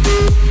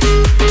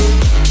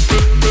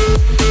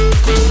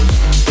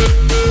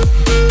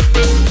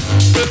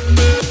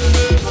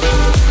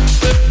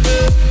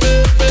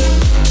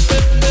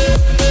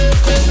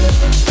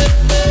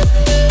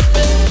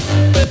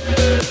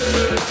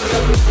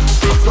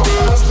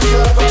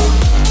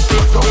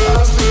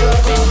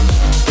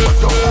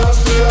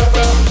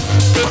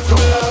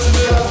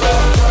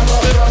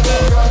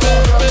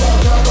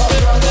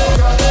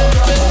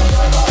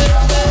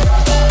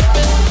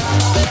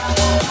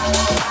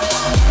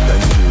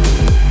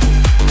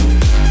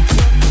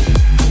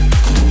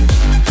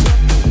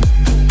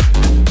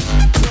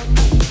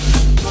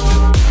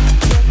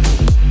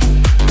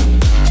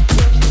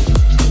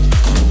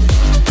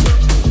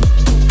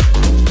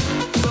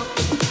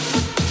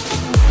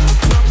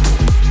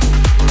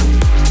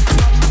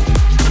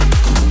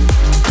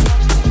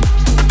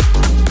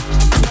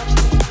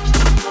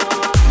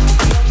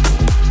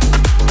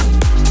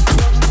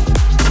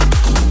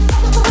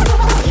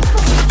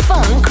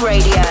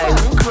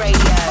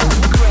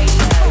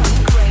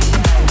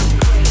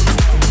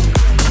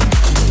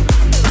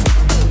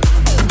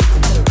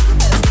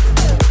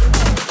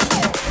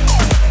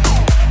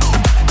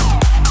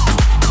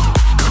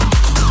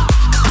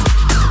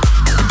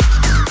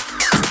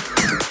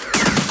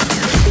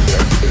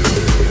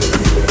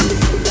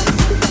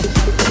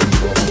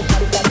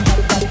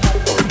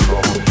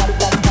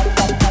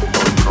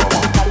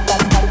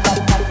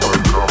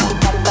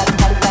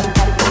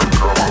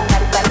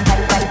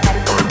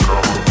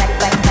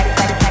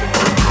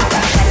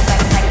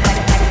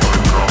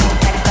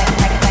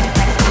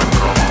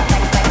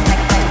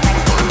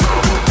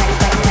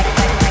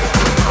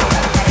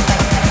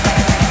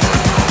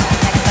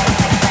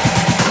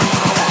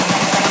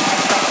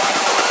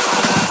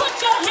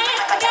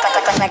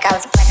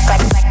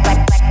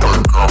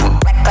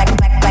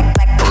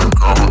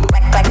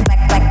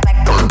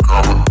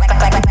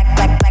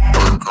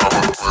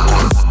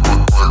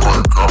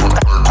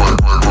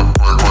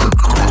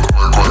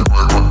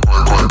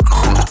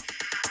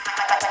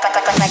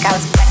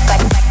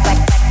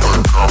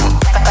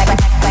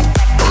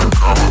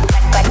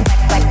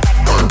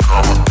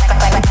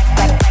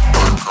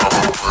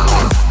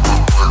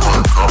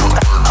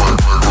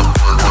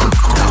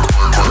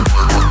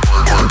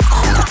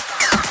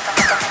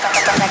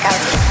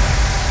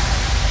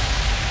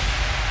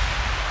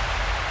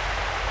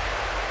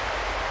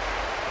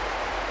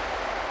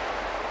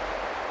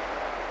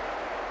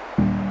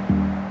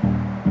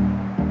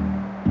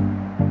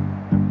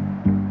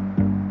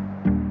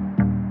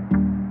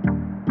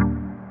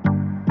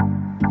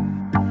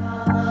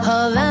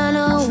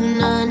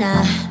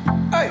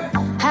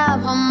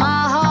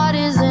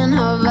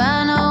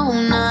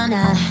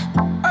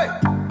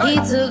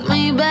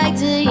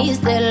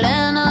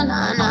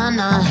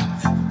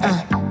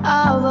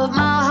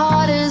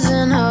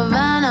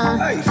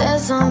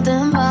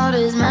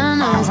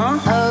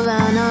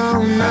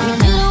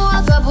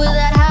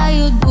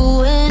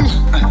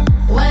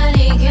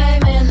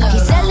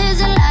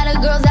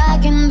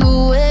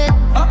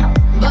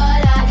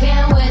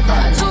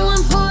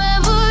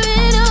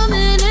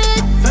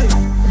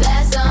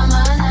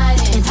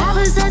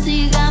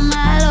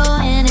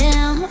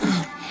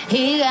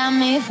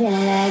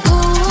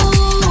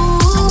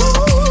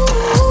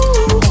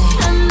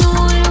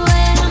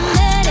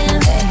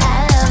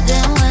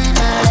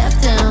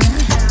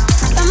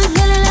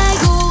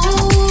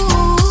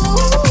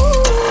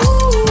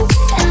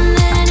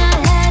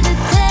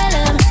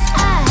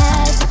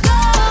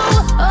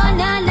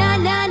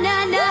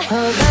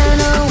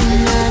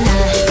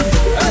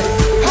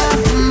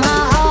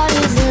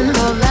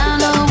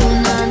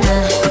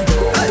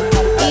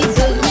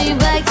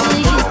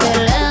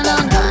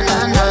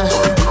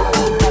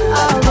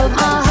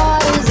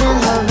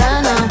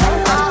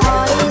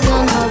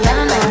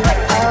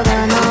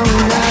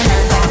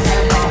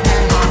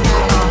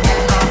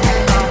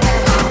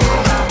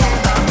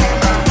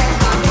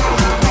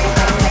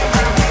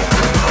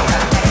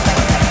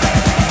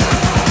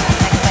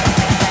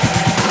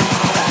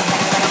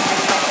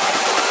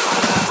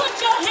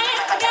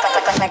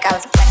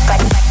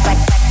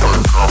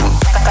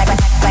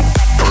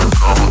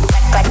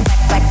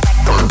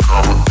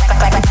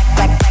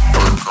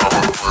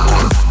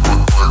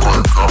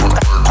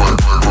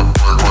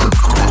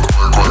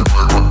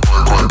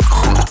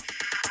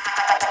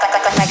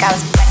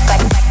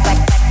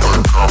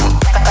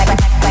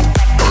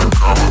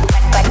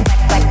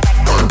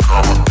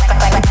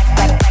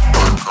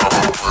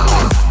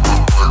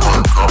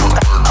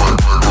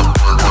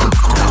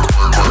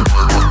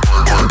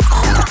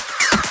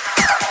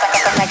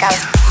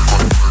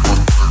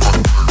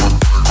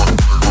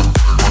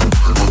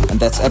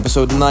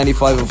 episode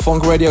 95 of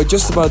Funk Radio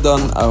just about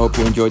done. I hope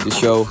you enjoyed the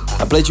show.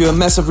 I played you a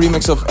massive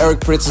remix of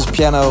Eric Pritz's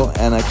Piano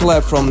and a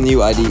collab from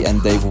New ID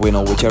and Dave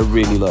Winnel, which I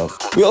really love.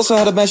 We also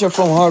had a mashup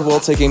from Hardwell,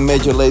 taking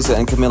Major Lazer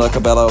and Camila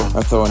Cabello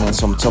and throwing in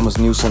some Thomas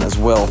Newson as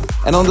well.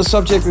 And on the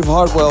subject of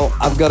Hardwell,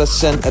 I've got to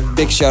send a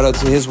big shout out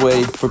to his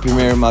way for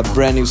premiering my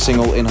brand new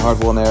single in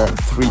Hardwell on Air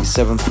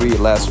 373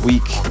 last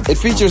week. It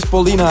features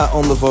Paulina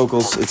on the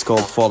vocals. It's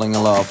called Falling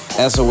in Love,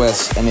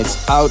 SOS, and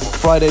it's out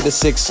Friday the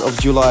 6th of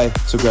July.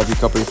 So grab your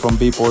copy from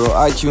Beatport or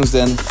iTunes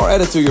then, or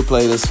add it to your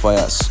playlist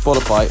via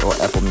Spotify or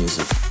Apple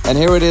Music. And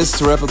here it is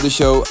to wrap up the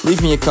show.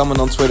 Leave me a comment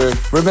on Twitter.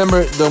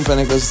 Remember, don't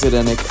panic, listen to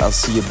Danik. I'll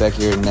see you back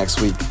here next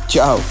week.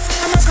 Ciao.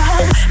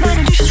 My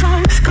intuition's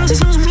wrong, cause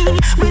it's losing me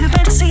with the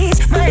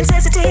fantasies, my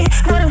intensity,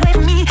 not away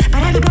from me.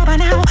 But every girl by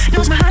now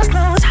knows my heart is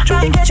closed.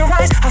 Try and get your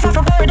eyes off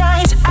from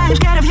paradise. I'm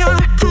scared of your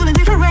full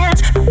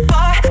indifference,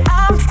 boy,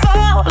 I'm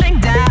falling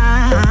down.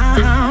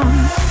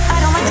 I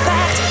don't like the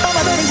fact of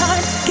my burning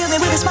heart. Kill me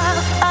with a smile,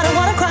 I don't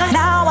wanna cry.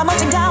 Now I'm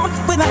melting down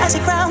with my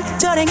icy crown,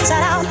 turning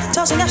inside out,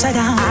 tossing upside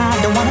down.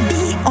 I don't wanna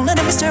be only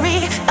the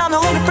mystery. I'm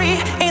no longer free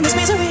in this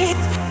misery,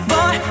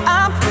 boy,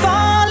 I'm